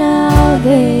by now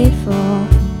they'd fall,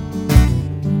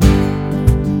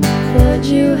 but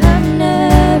you have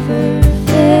never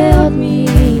failed me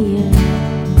yet.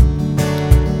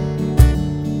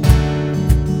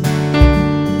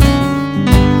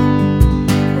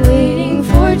 Waiting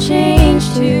for change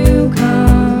to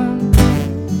come,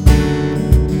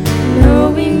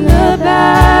 knowing the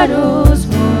battle's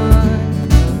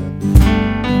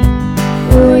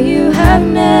for you have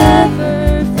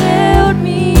never failed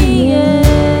me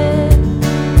yet.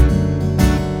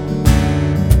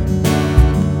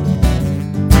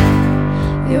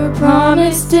 Your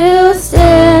promise still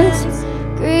stands.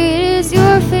 Great is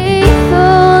your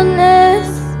faithfulness,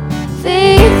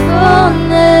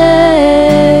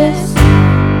 faithfulness.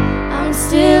 I'm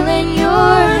still in your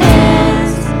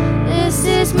hands. This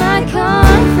is my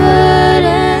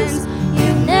confidence.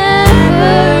 You've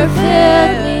never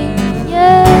failed me.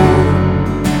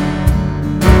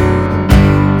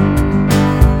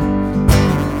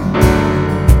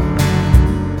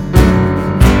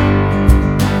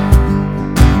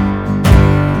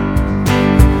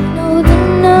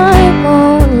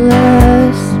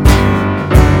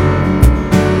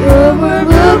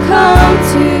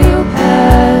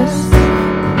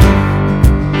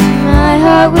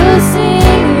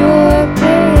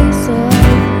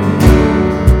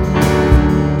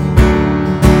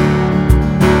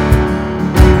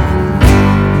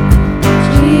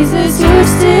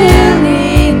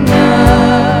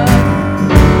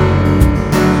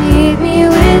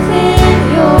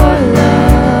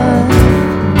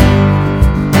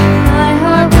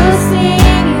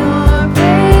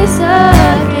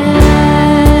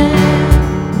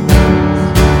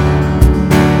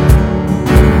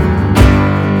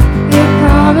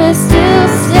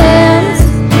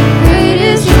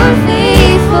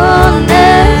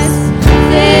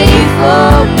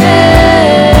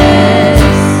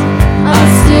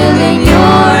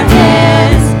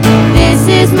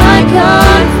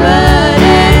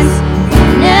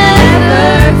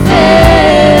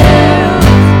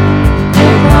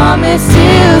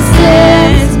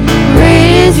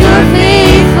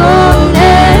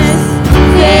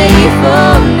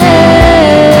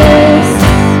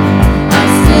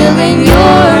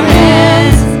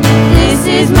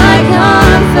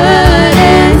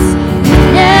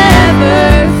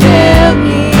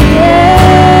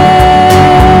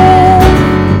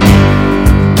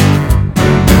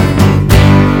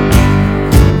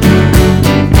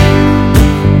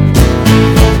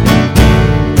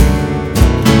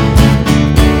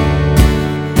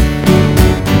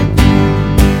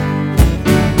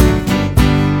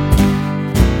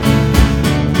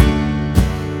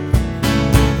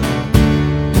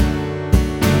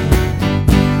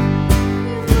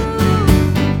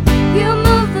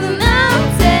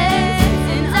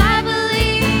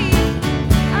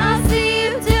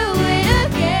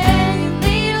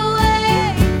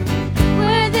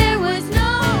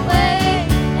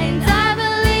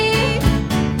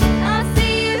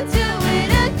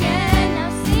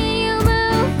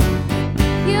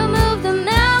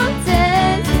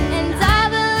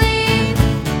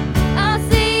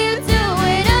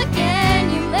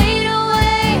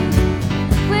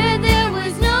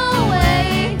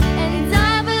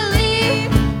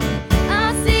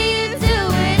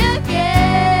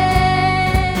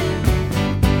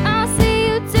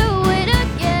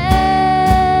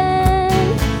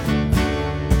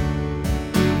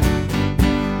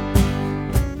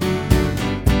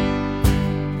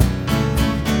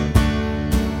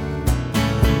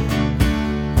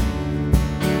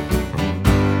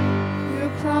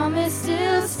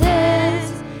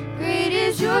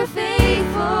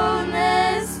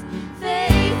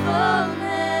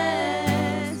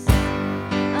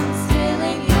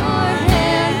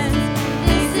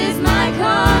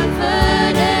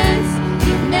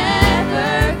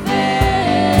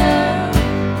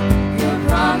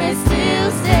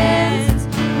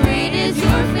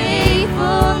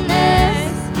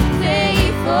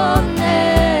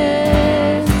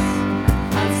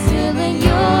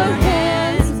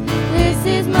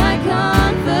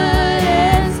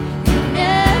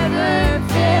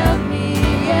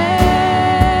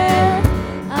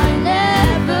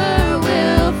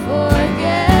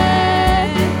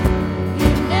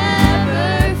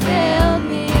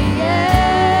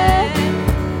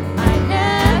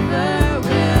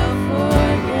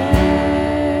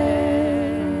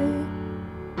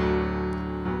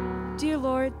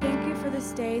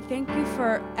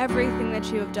 for everything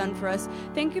that you have done for us.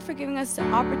 Thank you for giving us the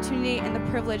opportunity and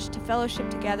the privilege to fellowship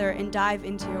together and dive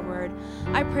into your word.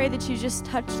 I pray that you just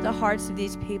touch the hearts of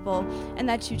these people and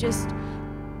that you just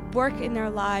work in their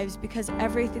lives, because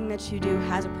everything that you do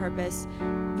has a purpose.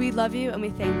 We love you and we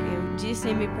thank you. In Jesus'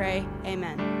 name we pray.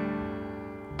 Amen.